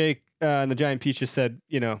Jake and the Giant Peach just said,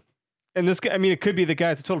 and this guy, I mean, it could be the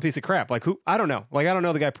guy's a total piece of crap. Like, who? I don't know. Like, I don't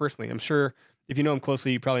know the guy personally. I'm sure if you know him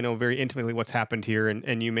closely, you probably know very intimately what's happened here,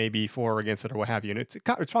 and you may be for or against it or what have you. And it's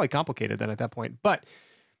probably complicated then at that point. But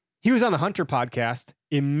he was on the Hunter podcast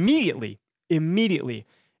immediately,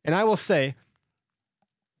 and I will say,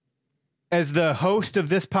 as the host of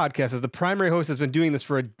this podcast, as the primary host that's been doing this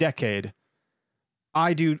for a decade,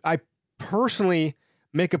 I personally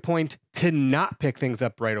make a point to not pick things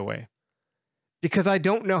up right away because I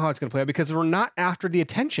don't know how it's going to play out because we're not after the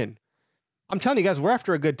attention. I'm telling you guys, we're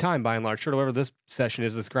after a good time by and large. Sure, whatever this session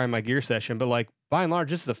is, this Grind My Gear session, but like by and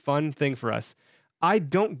large, this is a fun thing for us. I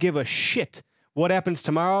don't give a shit what happens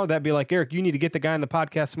tomorrow. That'd be like, Eric, you need to get the guy on the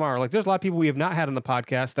podcast tomorrow. Like there's a lot of people we have not had on the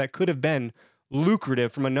podcast that could have been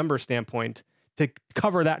lucrative from a number standpoint to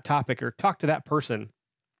cover that topic or talk to that person.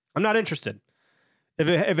 I'm not interested. If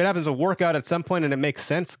it happens to work out at some point and it makes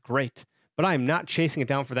sense, great. But I'm not chasing it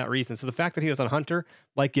down for that reason. So the fact that he was on Hunter,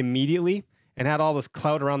 like immediately, and had all this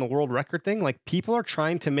clout around the world record thing, like people are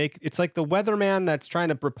trying to make, it's like the weatherman that's trying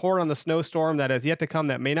to report on the snowstorm that has yet to come,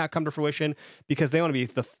 that may not come to fruition, because they want to be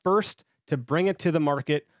the first to bring it to the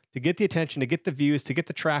market, to get the attention, to get the views, to get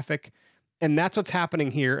the traffic. And that's what's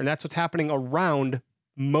happening here. And that's what's happening around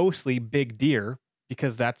mostly big deer,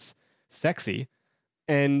 because that's sexy.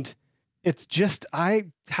 And it's just, I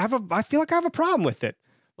feel like I have a problem with it.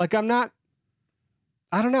 Like I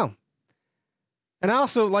don't know. And I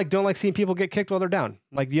also don't like seeing people get kicked while they're down.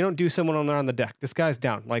 Like you don't do someone when they're on the deck. This guy's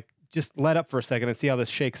down. Like just let up for a second and see how this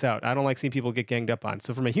shakes out. I don't like seeing people get ganged up on.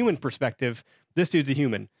 So from a human perspective, this dude's a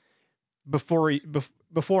human before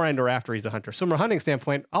and or after he's a hunter. So from a hunting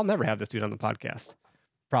standpoint, I'll never have this dude on the podcast.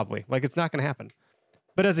 Probably. Like it's not going to happen.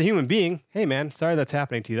 But as a human being, hey man, sorry that's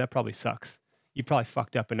happening to you. That probably sucks. You probably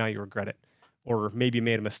fucked up and now you regret it. Or maybe you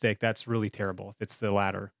made a mistake. That's really terrible if it's the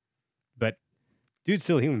latter. But dude's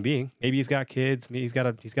still a human being. Maybe he's got kids. Maybe he's got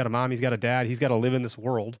a mom. He's got a dad. He's got to live in this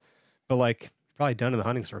world. But like, probably done in the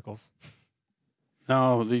hunting circles.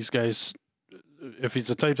 No, these guys. If he's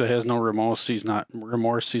the type that has no remorse, he's not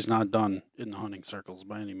done in the hunting circles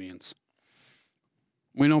by any means.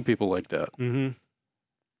 We know people like that. Mm-hmm.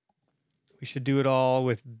 We should do it all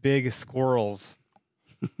with big squirrels.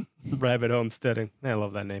 Rabbit homesteading. I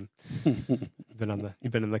love that name. You've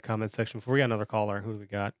been in the comment section before. We got another caller. Who do we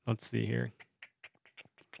got? Let's see here.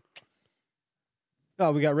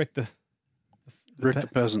 Oh, we got Rick the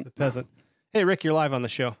peasant. The peasant. Hey, Rick, you're live on the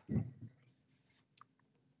show.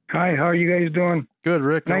 Hi, how are you guys doing? Good,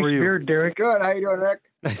 Rick. How nice are you? beard, Derek. Good. How you doing, Rick?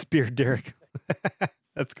 Nice beard, Derek.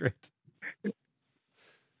 That's great.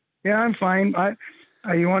 Yeah, I'm fine. I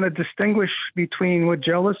want to distinguish between what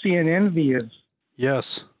jealousy and envy is.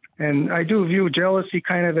 Yes. And I do view jealousy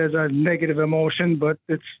kind of as a negative emotion, but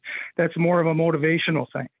that's more of a motivational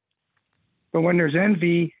thing. But when there's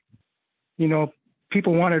envy,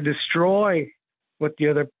 people want to destroy what the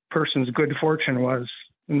other person's good fortune was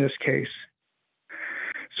in this case.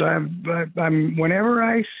 So I'm whenever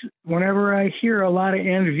I hear a lot of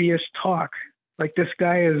envious talk, like this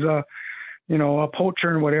guy is a poacher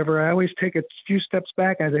and whatever, I always take a few steps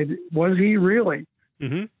back and I say, was he really?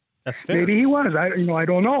 Mm-hmm. That's fair. Maybe he was. I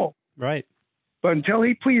don't know. Right. But until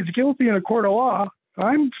he pleads guilty in a court of law,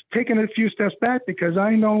 I'm taking a few steps back because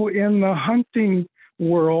I know in the hunting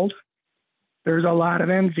world, there's a lot of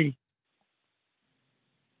envy.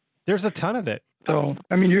 There's a ton of it. So,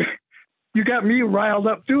 I mean, you got me riled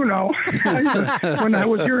up too now. When I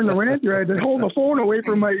was hearing the rancher, I had to hold the phone away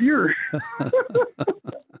from my ear.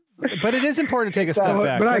 But it is important to take a step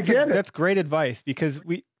back. But that's great advice because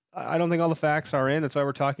I don't think all the facts are in. That's why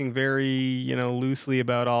we're talking very, loosely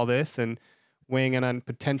about all this and weighing in on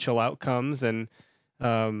potential outcomes and,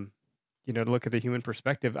 to look at the human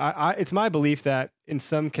perspective. It's my belief that in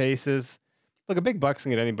some cases, look, a big buck's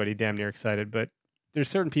can get anybody damn near excited, but there's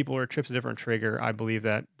certain people where it trips a different trigger. I believe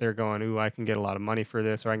that they're going, ooh, I can get a lot of money for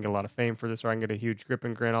this, or I can get a lot of fame for this, or I can get a huge grip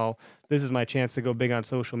and grin. This is my chance to go big on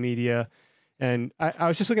social media. And I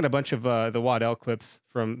was just looking at a bunch of the Waddell clips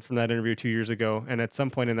from that interview 2 years ago. And at some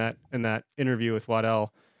point in that interview with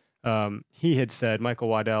Waddell, Michael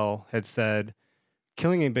Waddell had said,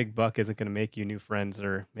 killing a big buck isn't going to make you new friends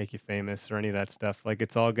or make you famous or any of that stuff. Like,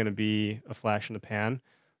 it's all going to be a flash in the pan.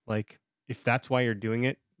 Like, if that's why you're doing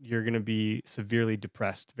it, you're going to be severely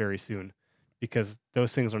depressed very soon because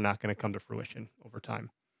those things are not going to come to fruition over time.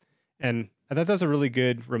 And I thought that was a really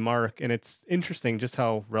good remark. And it's interesting just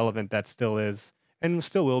how relevant that still is and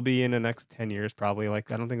still will be in the next 10 years, probably.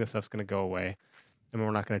 Like, I don't think this stuff's going to go away. I mean,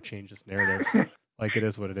 we're not going to change this narrative. Like, it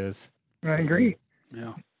is what it is. I agree.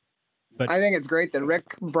 Yeah. But I think it's great that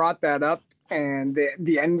Rick brought that up and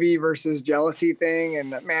the envy versus jealousy thing.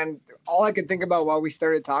 And man, all I could think about while we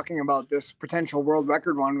started talking about this potential world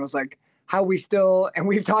record one was like how we still, and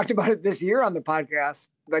we've talked about it this year on the podcast,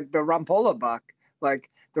 like the Rampolla buck, like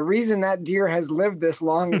the reason that deer has lived this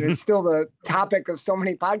long and is still the topic of so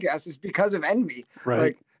many podcasts is because of envy. Right.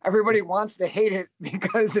 Like everybody wants to hate it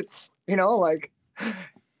because it's,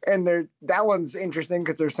 and that one's interesting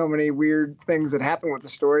because there's so many weird things that happen with the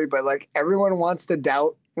story, but like everyone wants to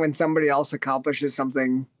doubt when somebody else accomplishes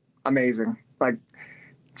something amazing. Like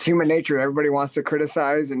it's human nature. Everybody wants to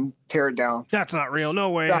criticize and tear it down. That's not real. No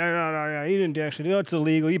way. No. You didn't actually do it. It's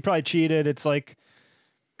illegal. You probably cheated. It's like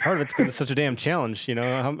part of it's because it's such a damn challenge.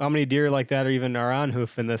 How many deer like that are on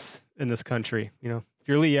hoof in this country? If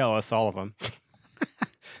you're Lee Ellis, all of them.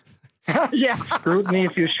 Yeah. Scrutiny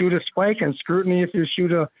if you shoot a spike and scrutiny if you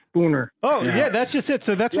shoot a booner. Oh, yeah, that's just it.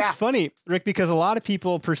 So that's what's funny, Rick, because a lot of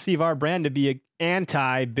people perceive our brand to be an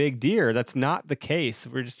anti-big deer. That's not the case.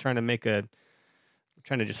 We're just trying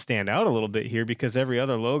to just stand out a little bit here because every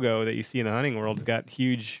other logo that you see in the hunting world's got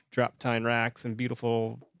huge drop tine racks and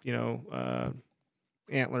beautiful,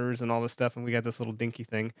 antlers and all this stuff. And we got this little dinky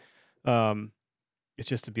thing. It's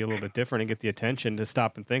just to be a little bit different and get the attention to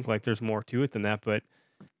stop and think like there's more to it than that. But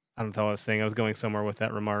I don't know what I was saying. I was going somewhere with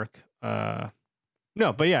that remark.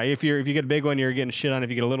 No, but yeah, if you get a big one, you're getting shit on. If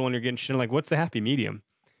you get a little one, you're getting shit on. Like, what's the happy medium?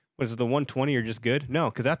 What is it, the 120 or just good?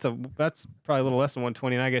 No, because that's probably a little less than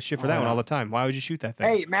 120, and I get shit for that one all the time. Why would you shoot that thing?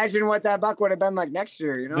 Hey, imagine what that buck would have been like next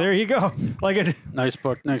year. There you go. Nice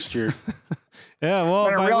buck next year. Yeah, well,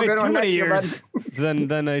 if I wait too many years, year,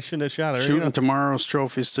 then I shouldn't have shot her. Shooting tomorrow's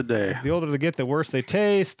trophies today. The older they get, the worse they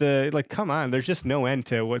taste. Come on, there's just no end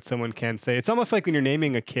to what someone can say. It's almost like when you're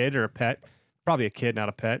naming a kid or a pet, probably a kid, not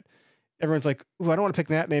a pet. Everyone's like, ooh, I don't want to pick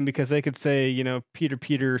that name because they could say,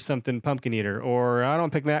 Peter something pumpkin eater, or I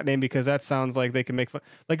don't pick that name because that sounds like they can make fun.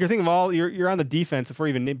 Like you're thinking of you're on the defense before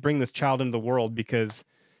you even bring this child into the world because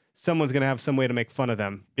someone's going to have some way to make fun of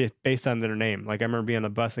them based on their name. Like I remember being on the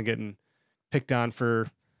bus and getting picked on for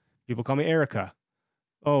people call me Erica.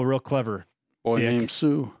 Oh, real clever. Boy Dick. named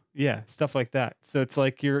Sue. Yeah, stuff like that. So it's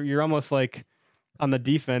like you're almost like on the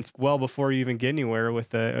defense well before you even get anywhere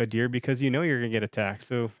with a deer because you're going to get attacked.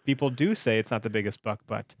 So people do say it's not the biggest buck,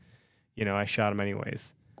 but, I shot him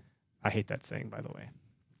anyways. I hate that saying, by the way.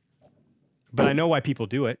 But I know why people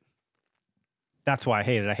do it. That's why I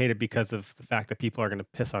hate it. I hate it because of the fact that people are going to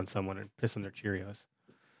piss on someone and piss on their Cheerios.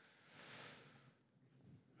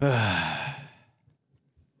 I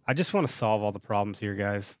just want to solve all the problems here,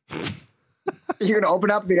 guys. You gonna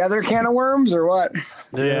open up the other can of worms or what?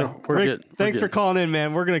 Yeah, Rick, thanks for calling in,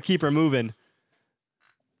 man. We're gonna keep her moving.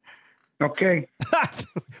 Okay.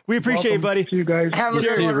 We appreciate you, buddy. See you guys. Have a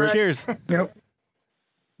good one, Rick. Cheers. Yep.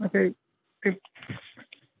 Okay. He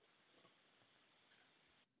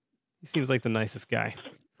seems like the nicest guy.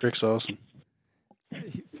 Rick's awesome.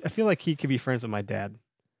 I feel like he could be friends with my dad.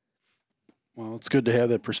 Well, it's good to have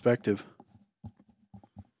that perspective.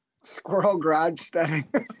 Squirrel garage setting.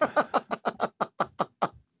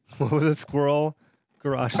 What was it? Squirrel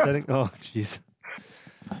garage setting? Oh, jeez.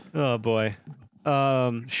 Oh, boy.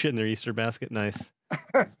 Shit in their Easter basket. Nice.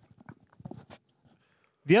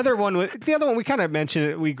 The other one we kind of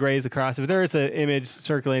mentioned it. We graze across it, but there is an image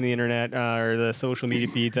circulating the internet or the social media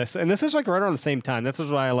feeds. And this is like right around the same time. That's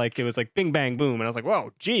why I like it was like bing, bang, boom. And I was like,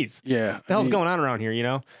 whoa, geez. Yeah. What the hell's going on around here, you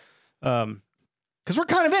know? Because we're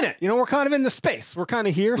kind of in it, you know, we're kind of in the space. We're kind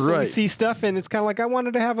of here, so we see stuff, and it's kind of like I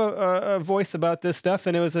wanted to have a voice about this stuff,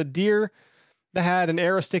 and it was a deer that had an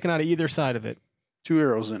arrow sticking out of either side of it. 2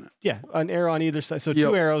 arrows in it. Yeah, an arrow on either side. So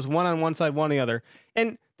 2 arrows, one on one side, one on the other.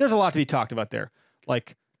 And there's a lot to be talked about there.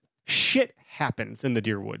 Like, shit happens in the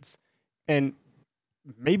deer woods. And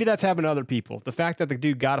maybe that's happened to other people. The fact that the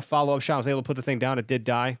dude got a follow-up shot, was able to put the thing down, it did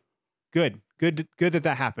die. Good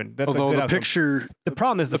that happened. That's Although a good the outcome. picture, the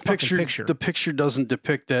problem is the picture. The picture doesn't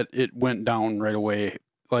depict that it went down right away.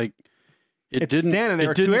 Like it's standing there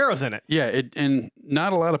with 2 arrows in it. Yeah, and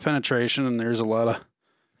not a lot of penetration, and there's a lot of,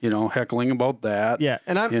 heckling about that. Yeah,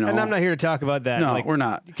 and I'm not here to talk about that. No, we're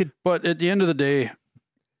not. But at the end of the day,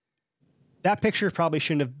 that picture probably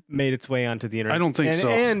shouldn't have made its way onto the internet. I don't think so.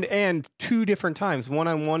 And 2 different times, one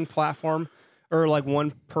on one platform or like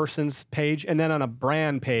one person's page, and then on a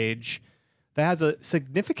brand page that has a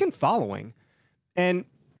significant following. And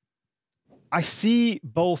I see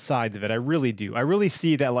both sides of it. I really do. I really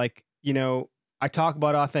see that, like, I talked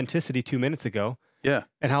about authenticity 2 minutes ago. Yeah.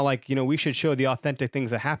 And how, like, we should show the authentic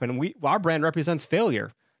things that happen. Our brand represents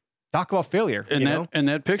failure. Talk about failure. And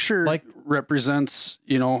that picture like represents,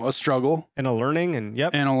 a struggle. And a learning and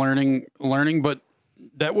a learning, but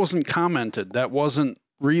that wasn't commented. That wasn't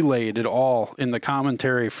relayed at all in the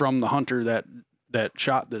commentary from the hunter that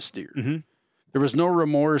shot this deer. Mm-hmm. There was no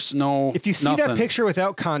remorse, no. If you see that picture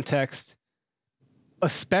without context,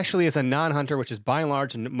 especially as a non-hunter, which is by and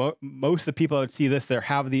large, and most of the people that would see this, there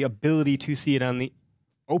have the ability to see it on the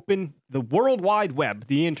World Wide Web,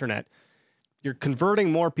 the internet. You're converting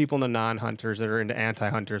more people into non-hunters that are into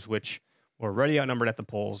anti-hunters, which were already outnumbered at the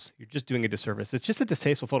polls. You're just doing a disservice. It's just a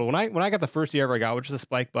distasteful photo. When I got the first deer ever I got, which is a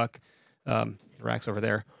spike buck, the rack's over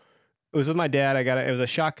there. It was with my dad. It was a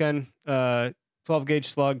shotgun, 12 gauge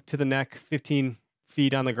slug to the neck, 15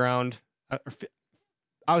 feet on the ground.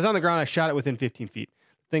 I was on the ground. I shot it within 15 feet.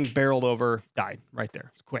 Thing barreled over, died right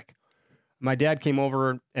there. It's quick. My dad came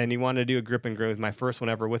over and he wanted to do a grip and grin with my first one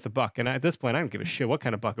ever with a buck. And at this point, I didn't give a shit what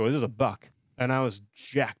kind of buck it was. It was a buck. And I was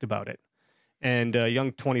jacked about it. And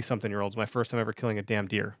young 20-something-year-olds, my first time ever killing a damn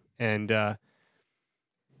deer. And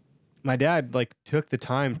my dad took the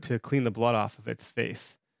time to clean the blood off of its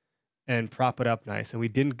face and prop it up nice. And we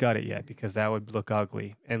didn't gut it yet because that would look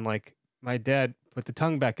ugly. And my dad put the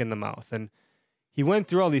tongue back in the mouth. And he went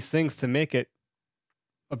through all these things to make it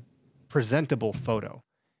a presentable photo.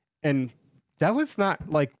 And that was not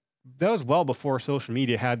that was well before social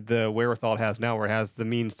media had the wherewithal it has now, where it has the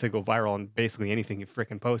means to go viral, and basically anything you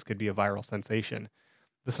frickin' post could be a viral sensation.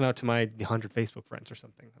 Listen out to my 100 Facebook friends or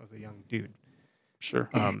something. I was a young dude.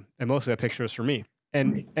 Sure. And most of that picture was for me.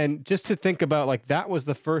 And just to think about, that was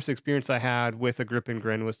the first experience I had with a grip and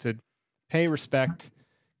grin, was to pay respect,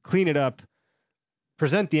 clean it up,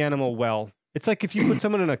 present the animal well. It's like if you put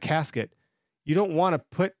someone in a casket, you don't want to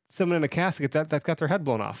put someone in a casket that's got their head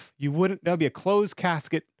blown off. You wouldn't. That would be a closed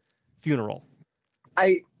casket funeral.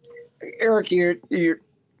 Eric,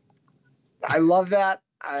 I love that.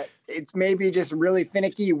 It's maybe just really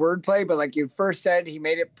finicky wordplay, but like you first said, he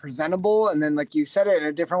made it presentable, and then you said it in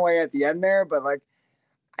a different way at the end there. But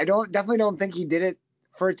I definitely don't think he did it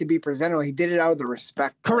for it to be presentable. He did it out of the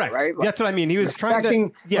respect. Correct. Right. That's what I mean. He was trying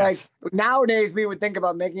to. Yes. Nowadays we would think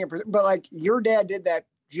about making it, but your dad did that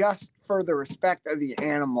just for the respect of the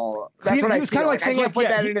animal. That's what he was kind of saying.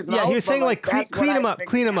 He was saying clean him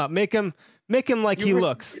up, make him like he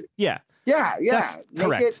looks. Yeah. Yeah. That's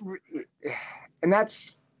correct. And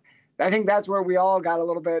I think that's where we all got a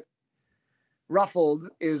little bit ruffled,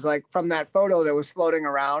 is from that photo that was floating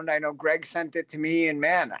around. I know Greg sent it to me, and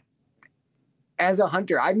man, as a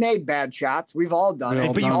hunter, I've made bad shots. We've all done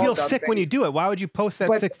it. But you feel sick when you do it. Why would you post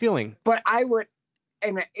that sick feeling? But I would,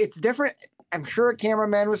 and it's different. I'm sure a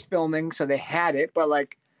cameraman was filming, so they had it. But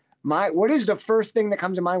what is the first thing that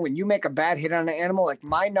comes to mind when you make a bad hit on an animal? Like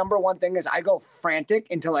my number one thing is I go frantic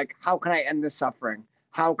into like, how can I end this suffering?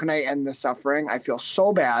 How can I end this suffering? I feel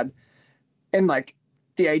so bad. And like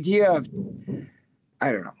the idea of,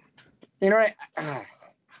 I don't know,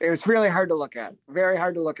 it was really hard to look at. Very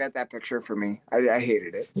hard to look at that picture for me. I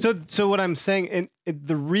hated it. So what I'm saying, and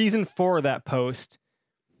the reason for that post,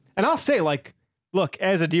 and I'll say like, look,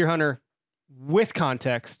 as a deer hunter with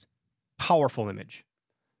context, powerful image.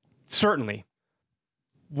 Certainly.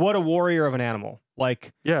 What a warrior of an animal.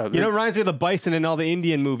 Like, yeah, it reminds me of the bison in all the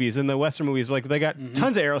Indian movies and the Western movies. Like they got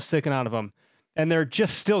tons of arrows sticking out of them and they're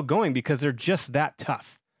just still going because they're just that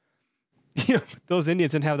tough. Those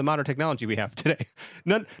Indians didn't have the modern technology we have today.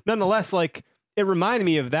 Nonetheless, like it reminded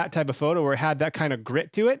me of that type of photo where it had that kind of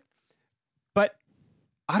grit to it. But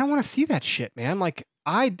I don't want to see that shit, man. Like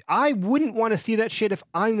I wouldn't want to see that shit if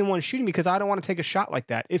I'm the one shooting because I don't want to take a shot like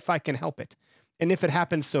that if I can help it. And if it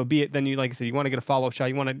happens, so be it. Then you, like I said, you want to get a follow-up shot.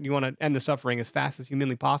 You want to end the suffering as fast as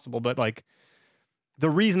humanly possible. But like the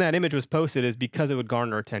reason that image was posted is because it would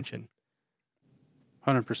garner attention.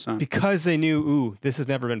 100%. Because they knew, ooh, this has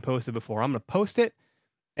never been posted before. I'm going to post it,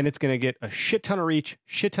 and it's going to get a shit ton of reach,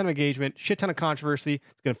 shit ton of engagement, shit ton of controversy.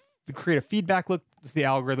 It's going to create a feedback loop to the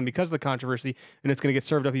algorithm because of the controversy, and it's going to get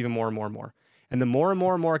served up even more and more and more. And the more and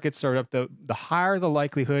more and more it gets served up, the higher the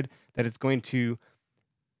likelihood that it's going to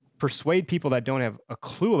persuade people that don't have a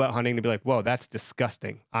clue about hunting to be like, whoa, that's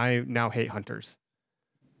disgusting. I now hate hunters.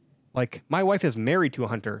 Like, my wife is married to a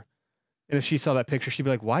hunter, and if she saw that picture, she'd be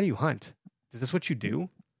like, why do you hunt? Is this what you do?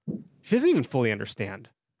 She doesn't even fully understand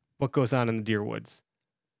what goes on in the deer woods.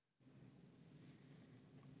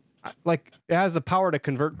 Like, it has the power to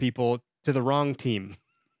convert people to the wrong team.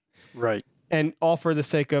 Right. And all for the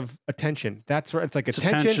sake of attention. That's where it's like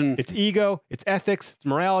attention, it's ego, it's ethics, it's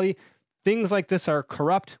morality. Things like this are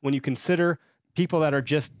corrupt when you consider people that are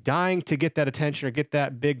just dying to get that attention or get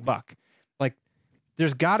that big buck. Like,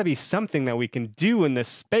 there's got to be something that we can do in this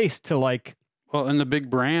space to like. Well, and the big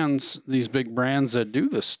brands, these big brands that do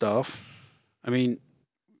this stuff, I mean,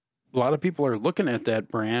 a lot of people are looking at that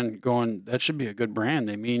brand going, that should be a good brand.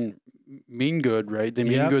 They mean good, right? They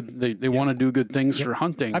mean good. They want to do good things for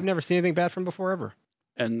hunting. I've never seen anything bad from before ever.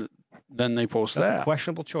 And then they post That's that. a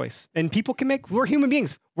questionable choice. And people can we're human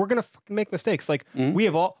beings. We're going to fucking make mistakes. Like we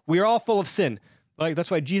are all full of sin. Like that's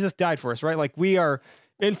why Jesus died for us, right? Like we are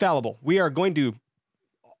infallible. We are going to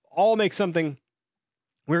all make something.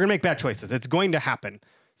 We're going to make bad choices. It's going to happen.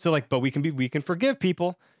 So like, but we can forgive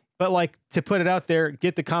people, but like to put it out there,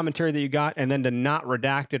 get the commentary that you got and then to not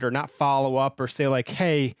redact it or not follow up or say like,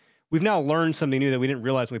 hey, we've now learned something new that we didn't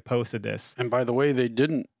realize when we posted this. And by the way, they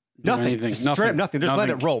didn't do anything. Nothing. Just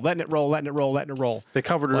letting it roll. They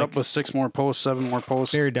covered it up with 6 more posts, 7 more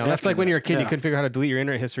posts. Very down. That's like when you're a kid, you couldn't figure out how to delete your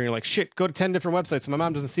internet history. And you're like, shit, go to 10 different websites. So my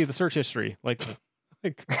mom doesn't see the search history. Like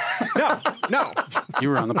no. You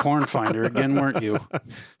were on the porn finder again, weren't you?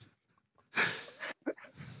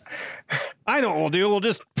 I know what we'll do. We'll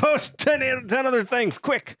just post 10 other things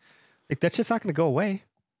quick. Like, that's just not going to go away.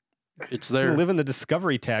 It's there. You live in the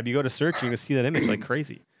discovery tab. You go to search, you're going to see that image like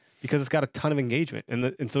crazy because it's got a ton of engagement,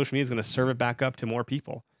 and social media is going to serve it back up to more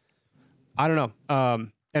people. I don't know.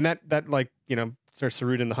 And that like, starts to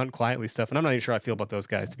root in the hunt quietly stuff. And I'm not even sure how I feel about those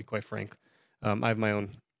guys, to be quite frank. I have my own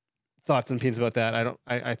thoughts and opinions about that.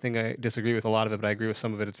 I think I disagree with a lot of it, but I agree with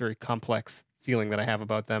some of it. It's a very complex feeling that I have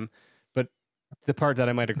about them. But the part that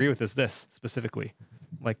I might agree with is this specifically.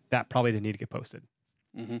 Like, that probably didn't need to get posted.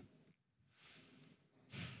 Mm-hmm.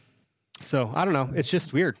 So I don't know. It's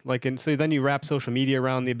just weird. Like, and so then you wrap social media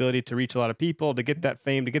around the ability to reach a lot of people, to get that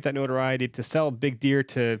fame, to get that notoriety, to sell big deer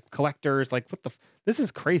to collectors. Like, this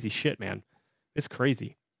is crazy shit, man. It's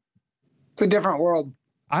crazy. It's a different world.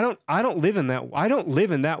 I don't live in that. I don't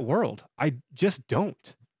live in that world. I just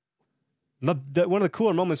don't. One of the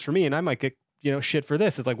cooler moments for me, and I might get shit for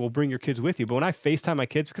this, is like, well, bring your kids with you. But when I FaceTime my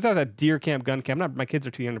kids, because I was at deer camp, gun camp, my kids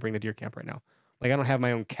are too young to bring to deer camp right now. Like, I don't have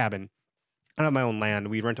my own cabin. I don't have my own land.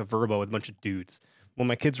 We rent a Verbo with a bunch of dudes. When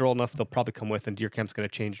my kids are old enough, they'll probably come with, and deer camp's going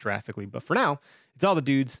to change drastically. But for now, it's all the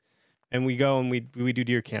dudes, and we go and we do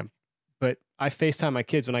deer camp. But I FaceTime my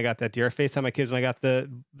kids when I got that deer. I FaceTime my kids when I got the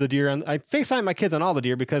deer. I FaceTime my kids on all the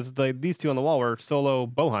deer because these two on the wall were solo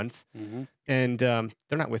bow hunts, and they're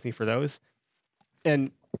not with me for those.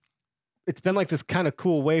 And it's been like this kind of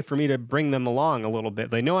cool way for me to bring them along a little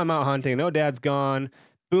bit. They know I'm out hunting. They know Dad's gone.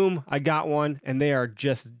 Boom, I got one, and they are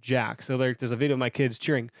just jacked. So there's a video of my kids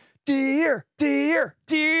cheering, deer, deer,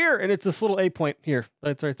 deer, and it's this little 8-point here.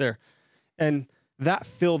 That's right there. And that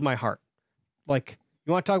filled my heart. Like,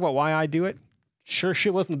 you want to talk about why I do it? Sure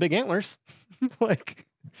shit wasn't the big antlers.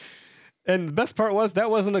 And the best part was that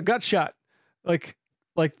wasn't a gut shot. Like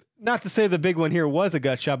not to say the big one here was a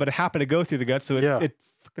gut shot, but it happened to go through the gut, so it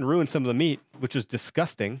fucking ruined some of the meat, which was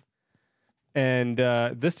disgusting. And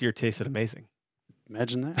this deer tasted amazing.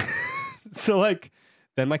 Imagine that. So like,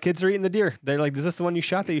 then my kids are eating the deer. They're like, "Is this the one you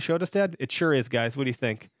shot that you showed us, Dad?" It sure is, guys. What do you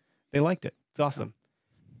think? They liked it. It's awesome.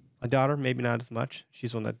 My daughter, maybe not as much.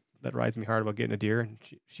 She's one that rides me hard about getting a deer, and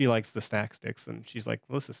she likes the snack sticks, and she's like,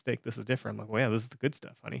 "Well, this is steak. This is different." I'm like, "Well, yeah, this is the good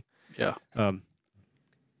stuff, honey." Yeah.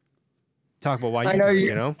 Talk about why I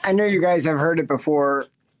know you guys have heard it before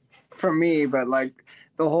from me, but like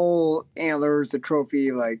the whole antlers, the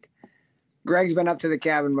trophy, like Greg's been up to the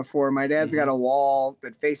cabin before. My dad's got a wall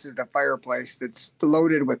that faces the fireplace that's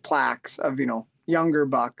loaded with plaques of, younger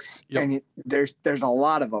bucks. Yep. And there's a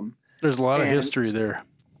lot of them. There's a lot of history there.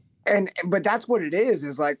 But that's what it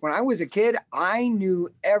is like when I was a kid, I knew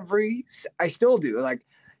I still do. Like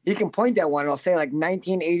you can point at one and I'll say like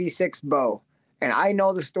 1986 bow. And I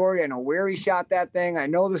know the story. I know where he shot that thing. I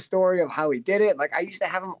know the story of how he did it. Like I used to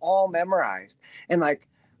have them all memorized. And like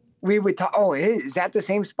we would talk, "Oh, is that the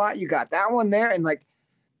same spot? You got that one there?" And like,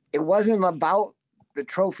 it wasn't about the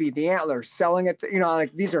trophy, the antlers, selling it to,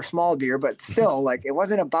 like these are small deer, but still like, it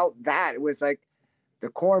wasn't about that. It was like the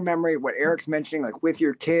core memory, what Eric's mentioning, like with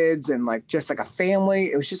your kids and like, just like a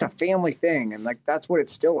family. It was just a family thing. And like, that's what it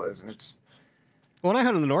still is. And it's. When I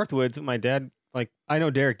hunt in the Northwoods, my dad, like, I know,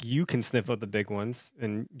 Derek, you can sniff out the big ones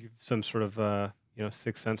and you've some sort of,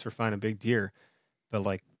 sixth sense for finding a big deer. But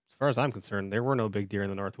like, as far as I'm concerned, there were no big deer in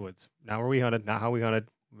the Northwoods. Not where we hunted, not how we hunted.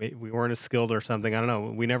 We weren't as skilled or something. I don't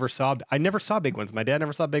know. I never saw big ones. My dad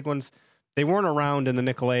never saw big ones. They weren't around in the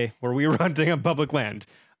Nicolet where we were hunting on public land.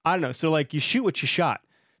 I don't know. So like, you shoot what you shot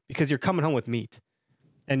because you're coming home with meat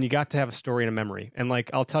and you got to have a story and a memory. And like,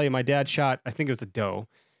 I'll tell you, my dad shot, I think it was a doe.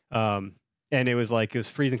 And it was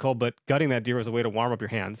freezing cold, but gutting that deer was a way to warm up your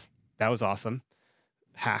hands. That was awesome.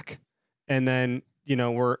 Hack. And then,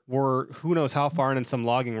 we're who knows how far in some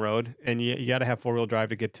logging road, and you got to have 4-wheel drive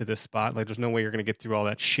to get to this spot. Like, there's no way you're going to get through all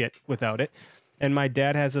that shit without it. And my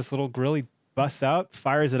dad has this little grill. He busts out,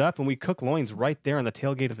 fires it up, and we cook loins right there on the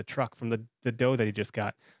tailgate of the truck from the doe that he just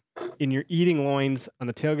got. And you're eating loins on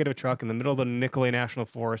the tailgate of a truck in the middle of the Nicolet National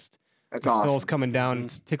Forest. That's the awesome. Snow's coming down,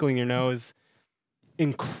 it's tickling your nose.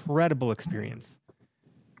 Incredible experience.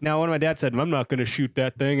 Now, when my dad said, "I'm not going to shoot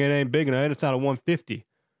that thing, it ain't big enough, it's not a 150.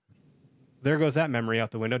 There goes that memory out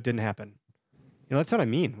the window. Didn't happen. That's what I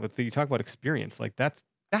mean. You talk about experience. Like, that's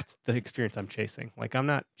the experience I'm chasing. Like, I'm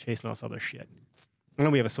not chasing all this other shit. I know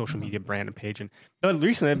we have a social media brand and page, but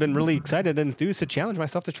recently I've been really excited and enthused to challenge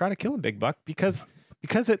myself to try to kill a big buck because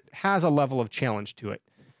it has a level of challenge to it.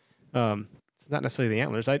 It's not necessarily the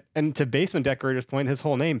antlers. And to Basement Decorator's point, his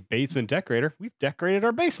whole name, Basement Decorator, we've decorated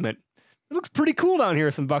our basement. It looks pretty cool down here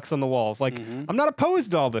with some bucks on the walls. Like, I'm not opposed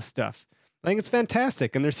to all this stuff. I think it's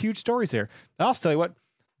fantastic, and there's huge stories here. I'll also tell you what,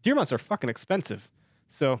 deer mounts are fucking expensive.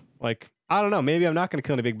 So, like, I don't know. Maybe I'm not going to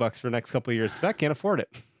kill any big bucks for the next couple of years because I can't afford it.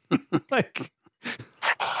 Like,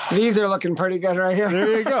 these are looking pretty good right here.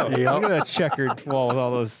 There you go. Yep. Look at that checkered wall with all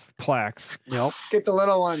those plaques. Yep. Get the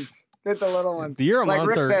little ones. The Euro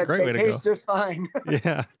mounts are a great way to go. They taste just fine.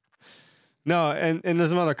 Yeah. No, and there's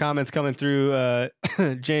some other comments coming through.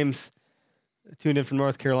 James tuned in from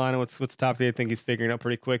North Carolina. What's top today? I think he's figuring it out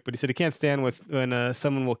pretty quick. But he said he can't stand when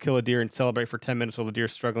someone will kill a deer and celebrate for 10 minutes while the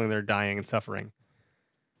deer's struggling, they're dying and suffering.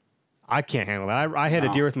 I can't handle that. I had a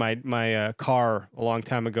deer with my car a long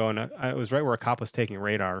time ago, and it was right where a cop was taking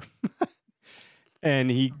radar.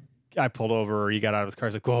 And I pulled over, or he got out of his car.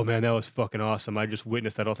 He's like, "Oh man, that was fucking awesome. I just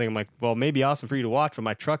witnessed that whole thing." I'm like, "Well, maybe awesome for you to watch, but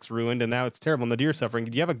my truck's ruined and now it's terrible and the deer's suffering.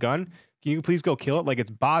 Do you have a gun? Can you please go kill it? Like,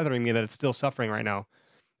 it's bothering me that it's still suffering right now."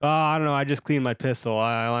 I don't know. I just cleaned my pistol.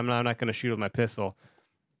 I'm not going to shoot with my pistol.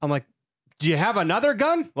 I'm like, "Do you have another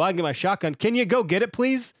gun?" "Well, I can get my shotgun." "Can you go get it,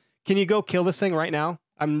 please? Can you go kill this thing right now?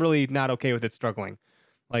 I'm really not okay with it struggling."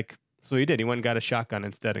 Like, so he did. He went and got a shotgun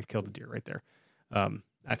instead and killed the deer right there.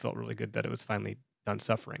 I felt really good that it was finally done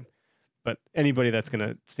suffering. But anybody that's going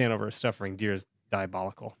to stand over a suffering deer is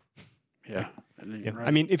diabolical. Yeah. Right.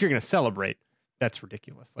 I mean, if you're going to celebrate, that's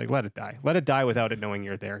ridiculous. Like, let it die. Let it die without it knowing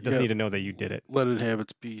you're there. It doesn't need to know that you did it. Let it have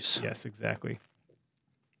its peace. Yes, exactly.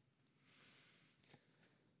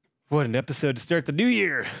 What an episode to start the new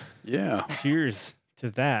year. Yeah. Cheers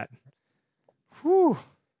to that. Whew.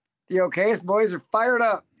 The okayest boys are fired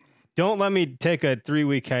up. Don't let me take a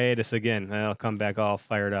 3-week hiatus again. And I'll come back all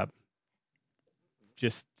fired up.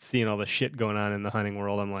 Just seeing all the shit going on in the hunting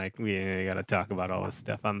world, I'm like, we got to talk about all this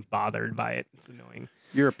stuff. I'm bothered by it. It's annoying.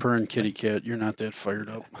 You're a purring kitty cat. You're not that fired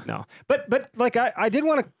up. No, but like I did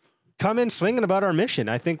want to come in swinging about our mission.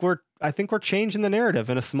 I think we're changing the narrative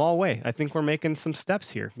in a small way. I think we're making some steps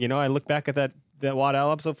here. I look back at that Watt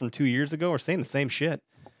Owl episode from 2 years ago. We're saying the same shit,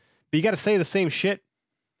 But you got to say the same shit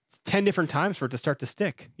 10 different times for it to start to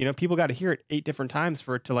stick. You know, people got to hear it 8 different times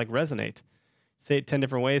for it to like resonate. Say it 10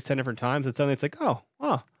 different ways, 10 different times, and suddenly it's like, oh,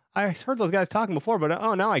 I heard those guys talking before, but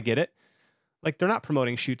now I get it. Like, they're not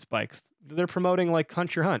promoting shoot spikes. They're promoting like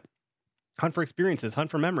hunt your hunt for experiences, hunt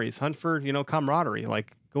for memories, hunt for, you know, camaraderie.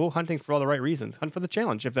 Like, go hunting for all the right reasons. Hunt for the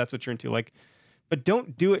challenge if that's what you're into. Like, but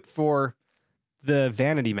don't do it for the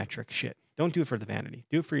vanity metric shit. Don't do it for the vanity.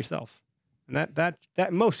 Do it for yourself. And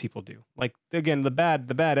that most people do. Like, again, the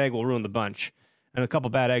bad egg will ruin the bunch. And a couple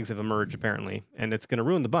bad eggs have emerged, apparently, and it's going to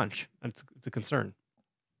ruin the bunch. It's a concern.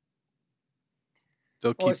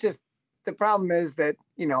 Well, it's just, the problem is that,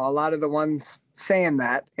 you know, a lot of the ones saying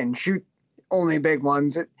that and shoot only big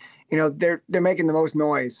ones, you know, they're making the most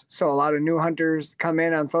noise. So a lot of new hunters come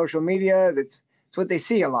in on social media. It's what they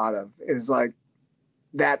see a lot of, is like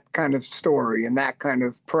that kind of story and that kind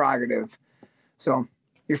of prerogative. So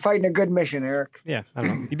you're fighting a good mission, Eric. Yeah, I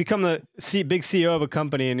don't know. You become the big CEO of a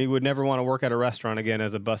company and you would never want to work at a restaurant again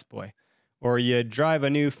as a busboy. Or you drive a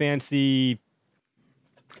new fancy,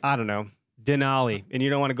 I don't know, Denali, and you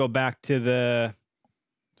don't want to go back to the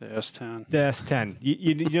S10. The S10.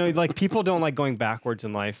 You know, like, people don't like going backwards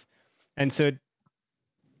in life. And so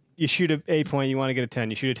you shoot a 8 point, you want to get a 10.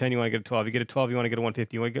 You shoot a 10, you want to get a 12. You get a 12, you want to get a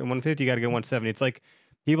 150. You want to get a 150, you got to get a 170. It's like,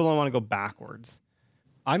 people don't want to go backwards.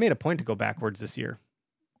 I made a point to go backwards this year.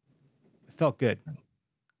 It felt good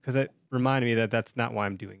because it reminded me that that's not why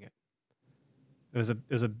I'm doing it. It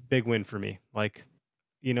was a big win for me. Like,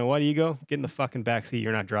 you know what, ego? Get in the fucking backseat.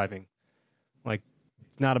 You're not driving. Like,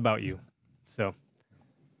 it's not about you. So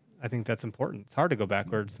I think that's important. It's hard to go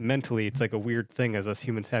backwards. Mentally, it's like a weird thing as us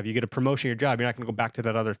humans have. You get a promotion in your job, you're not going to go back to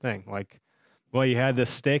that other thing. Like, well, you had this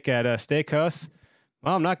steak at a steakhouse.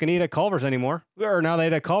 Well, I'm not going to eat at Culver's anymore. Or now they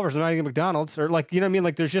eat at Culver's, I'm not eating at McDonald's. Or, like, you know what I mean?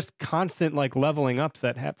 Like, there's just constant, like, leveling ups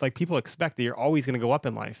that have, like, people expect that you're always going to go up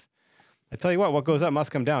in life. I tell you what goes up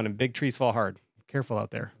must come down, and big trees fall hard. Careful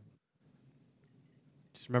out there.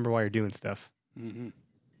 Just remember why you're doing stuff. Mm-hmm.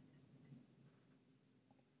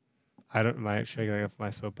 Should I get off my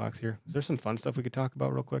soapbox here? Is there some fun stuff we could talk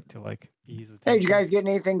about real quick to, like, ease the tension? Hey, did you guys get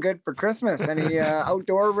anything good for Christmas? Any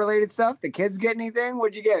outdoor related stuff? The kids get anything?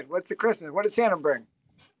 What'd you get? What's the Christmas? What did Santa bring?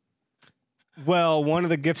 Well, one of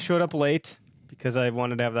the gifts showed up late because I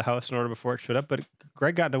wanted to have the house in order before it showed up, but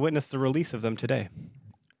Greg got to witness the release of them today.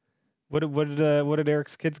 What did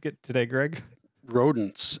Eric's kids get today, Greg?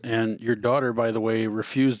 Rodents. And your daughter, by the way,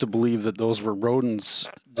 refused to believe that those were rodents,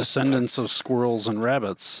 descendants of squirrels and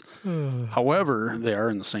rabbits. However, they are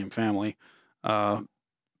in the same family. I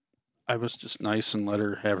was just nice and let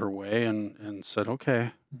her have her way and said,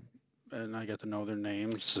 okay. And I got to know their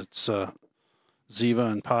names. It's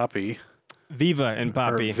Ziva and Poppy. Viva and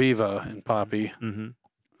Poppy. Or Viva and Poppy. Mm-hmm.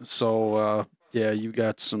 So, yeah, you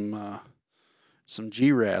got some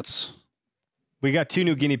G-rats. We got 2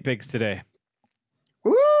 new guinea pigs today.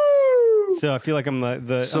 Woo! So I feel like I'm like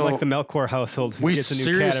the Melkor household who We gets a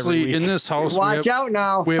new cat every seriously, week. in this house, Watch out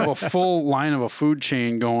now. we have a full line of a food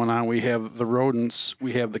chain going on. We have the rodents,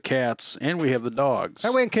 we have the cats, and we have the dogs.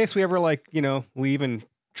 That way, in case we ever, like, you know, leave and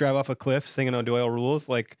drive off a cliff singing O'Doyle rules,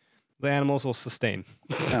 like, the animals will sustain.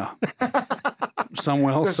 Yeah. Some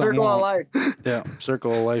will, It's a some circle of won't. life. Yeah,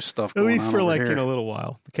 circle of life stuff At going least on for, over like, here. you know, a little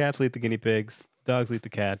while. The cats will eat the guinea pigs, the dogs will eat the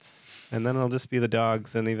cats, and then it'll just be the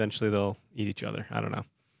dogs, and eventually they'll eat each other. I don't know.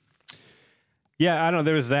 Yeah, I don't know.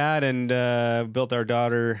 There was that, and built my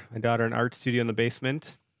daughter an art studio in the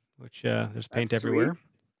basement, which there's paint That's everywhere.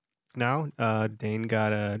 Now, Dane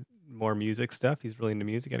got more music stuff. He's really into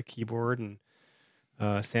music. Got a keyboard,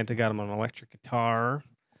 and Santa got him an electric guitar.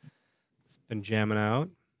 It's been jamming out.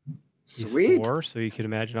 He's Sweet. 4, so you can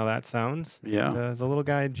imagine how that sounds. Yeah. And, the little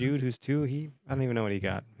guy, Jude, who's 2, I don't even know what he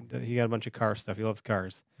got. He got a bunch of car stuff. He loves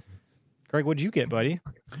cars. Greg, what'd you get, buddy?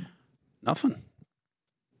 Nothing.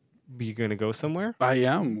 You going to go somewhere? I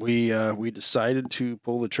am. We decided to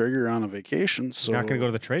pull the trigger on a vacation, so You're not going to go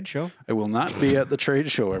to the trade show? I will not be at the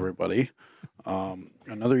trade show, everybody.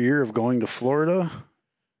 Another year of going to Florida.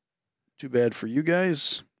 Too bad for you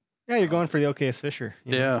guys. Yeah, you're going for the OKS Fisher.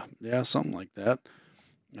 you know? Yeah, something like that.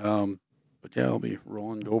 But yeah, I'll be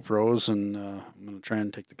rolling GoPros, and I'm gonna try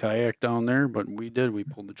and take the kayak down there. But we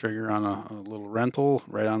pulled the trigger on a little rental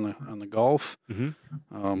right on the Gulf.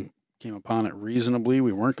 Mm-hmm. Came upon it reasonably.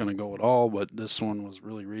 We weren't gonna go at all, but this one was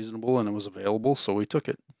really reasonable and it was available, so we took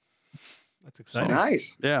it. That's exciting.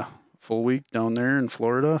 Nice. Yeah, full week down there in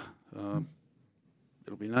Florida.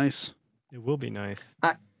 It'll be nice. It will be nice.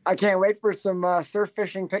 I can't wait for some surf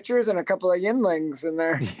fishing pictures and a couple of yinlings in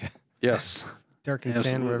there. Yes. Dark and tan,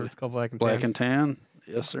 Absolutely. whatever it's called, black and Black tan. and tan.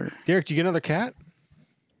 Yes, sir. Derek, did you get another cat?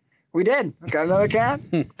 We did. Got another cat.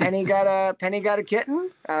 Penny got a kitten.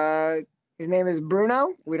 His name is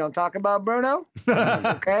Bruno. We don't talk about Bruno.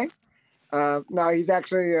 Okay. No, he's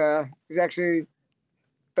actually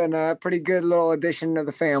been a pretty good little addition to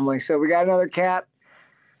the family. So we got another cat.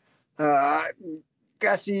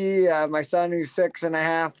 Gussie, my son, who's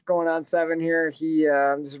 6.5, going on 7 here. He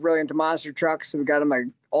is really into monster trucks. So we got him a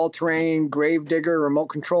all-terrain Gravedigger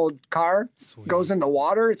remote-controlled car. Sweet. Goes in the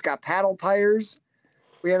water. It's got paddle tires.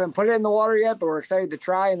 We haven't put it in the water yet, but we're excited to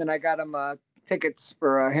try. And then I got him tickets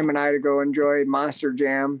for him and I to go enjoy Monster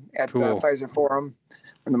Jam at Pfizer Forum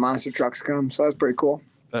when the monster trucks come. So that's pretty cool.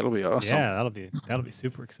 That'll be awesome. Yeah, that'll be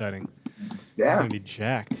super exciting. Yeah, it's gonna be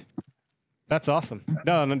jacked. That's awesome.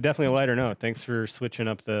 No, definitely a lighter note. Thanks for switching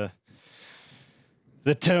up the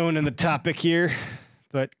tone and the topic here.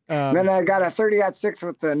 But then I got a 30-06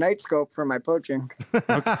 with the night scope for my poaching.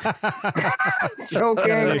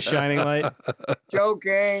 Joking. Shining light.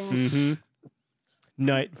 Joking. Mm-hmm.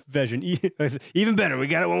 Night vision. Even better. We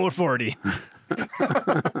got it when we're 40.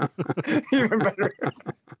 Even better.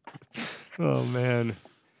 Oh man.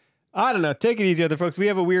 I don't know. Take it easy, other folks. We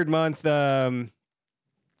have a weird month.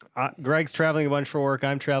 Greg's traveling a bunch for work.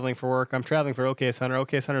 I'm traveling for work. I'm traveling for OKS Hunter.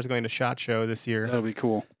 OKS Hunter is going to SHOT Show this year. That'll be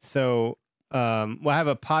cool. So I have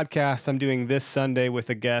a podcast I'm doing this Sunday with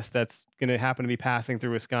a guest that's going to happen to be passing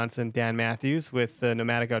through Wisconsin, Dan Matthews with the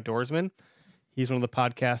Nomadic Outdoorsman. He's one of the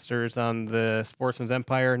podcasters on the Sportsman's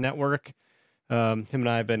Empire Network. Him and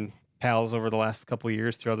I have been pals over the last couple of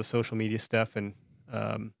years through all the social media stuff. And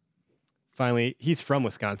finally, he's from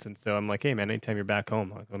Wisconsin. So I'm like, hey, man, anytime you're back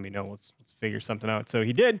home, let me know. Let's figure something out. So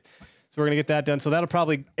he did. So we're going to get that done. So that'll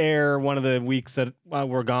probably air one of the weeks that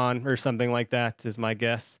we're gone or something like that is my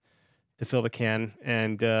guess to fill the can.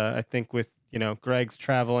 And I think with, Greg's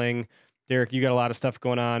traveling, Derek, you got a lot of stuff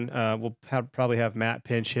going on. We'll probably have Matt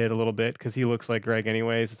pinch hit a little bit because he looks like Greg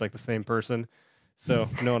anyways. It's like the same person. So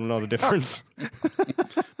no one will know the difference.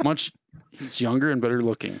 He's younger and better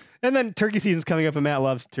looking. And then turkey season's coming up and Matt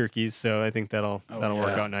loves turkeys. So I think that'll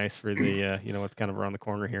work out nice for the, what's kind of around the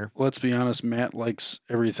corner here. Let's be honest. Matt likes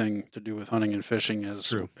everything to do with hunting and fishing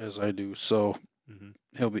as I do. So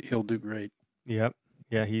he'll do great. Yep.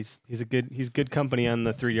 Yeah, he's good company on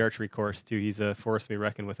the 3D archery course too. He's a force to be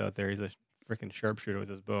reckoned with out there. He's a freaking sharpshooter with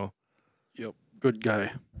his bow. Yep, good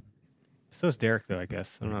guy. So's Derek though, I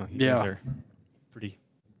guess. I don't know. You guys are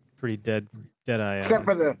pretty dead eye. Except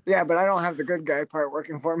for but I don't have the good guy part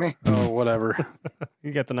working for me. Oh, whatever.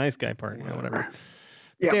 You got the nice guy part. Whatever.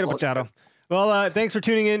 Yeah, Potato. Well, thanks for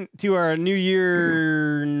tuning in to our New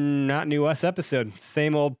Year, not new us episode.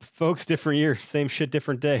 Same old folks, different year. Same shit,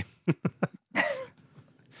 different day.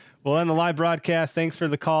 We'll end the live broadcast. Thanks for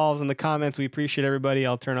the calls and the comments. We appreciate everybody.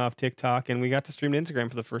 I'll turn off TikTok. And we got to stream to Instagram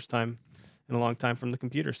for the first time in a long time from the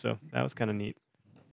computer. So that was kind of neat.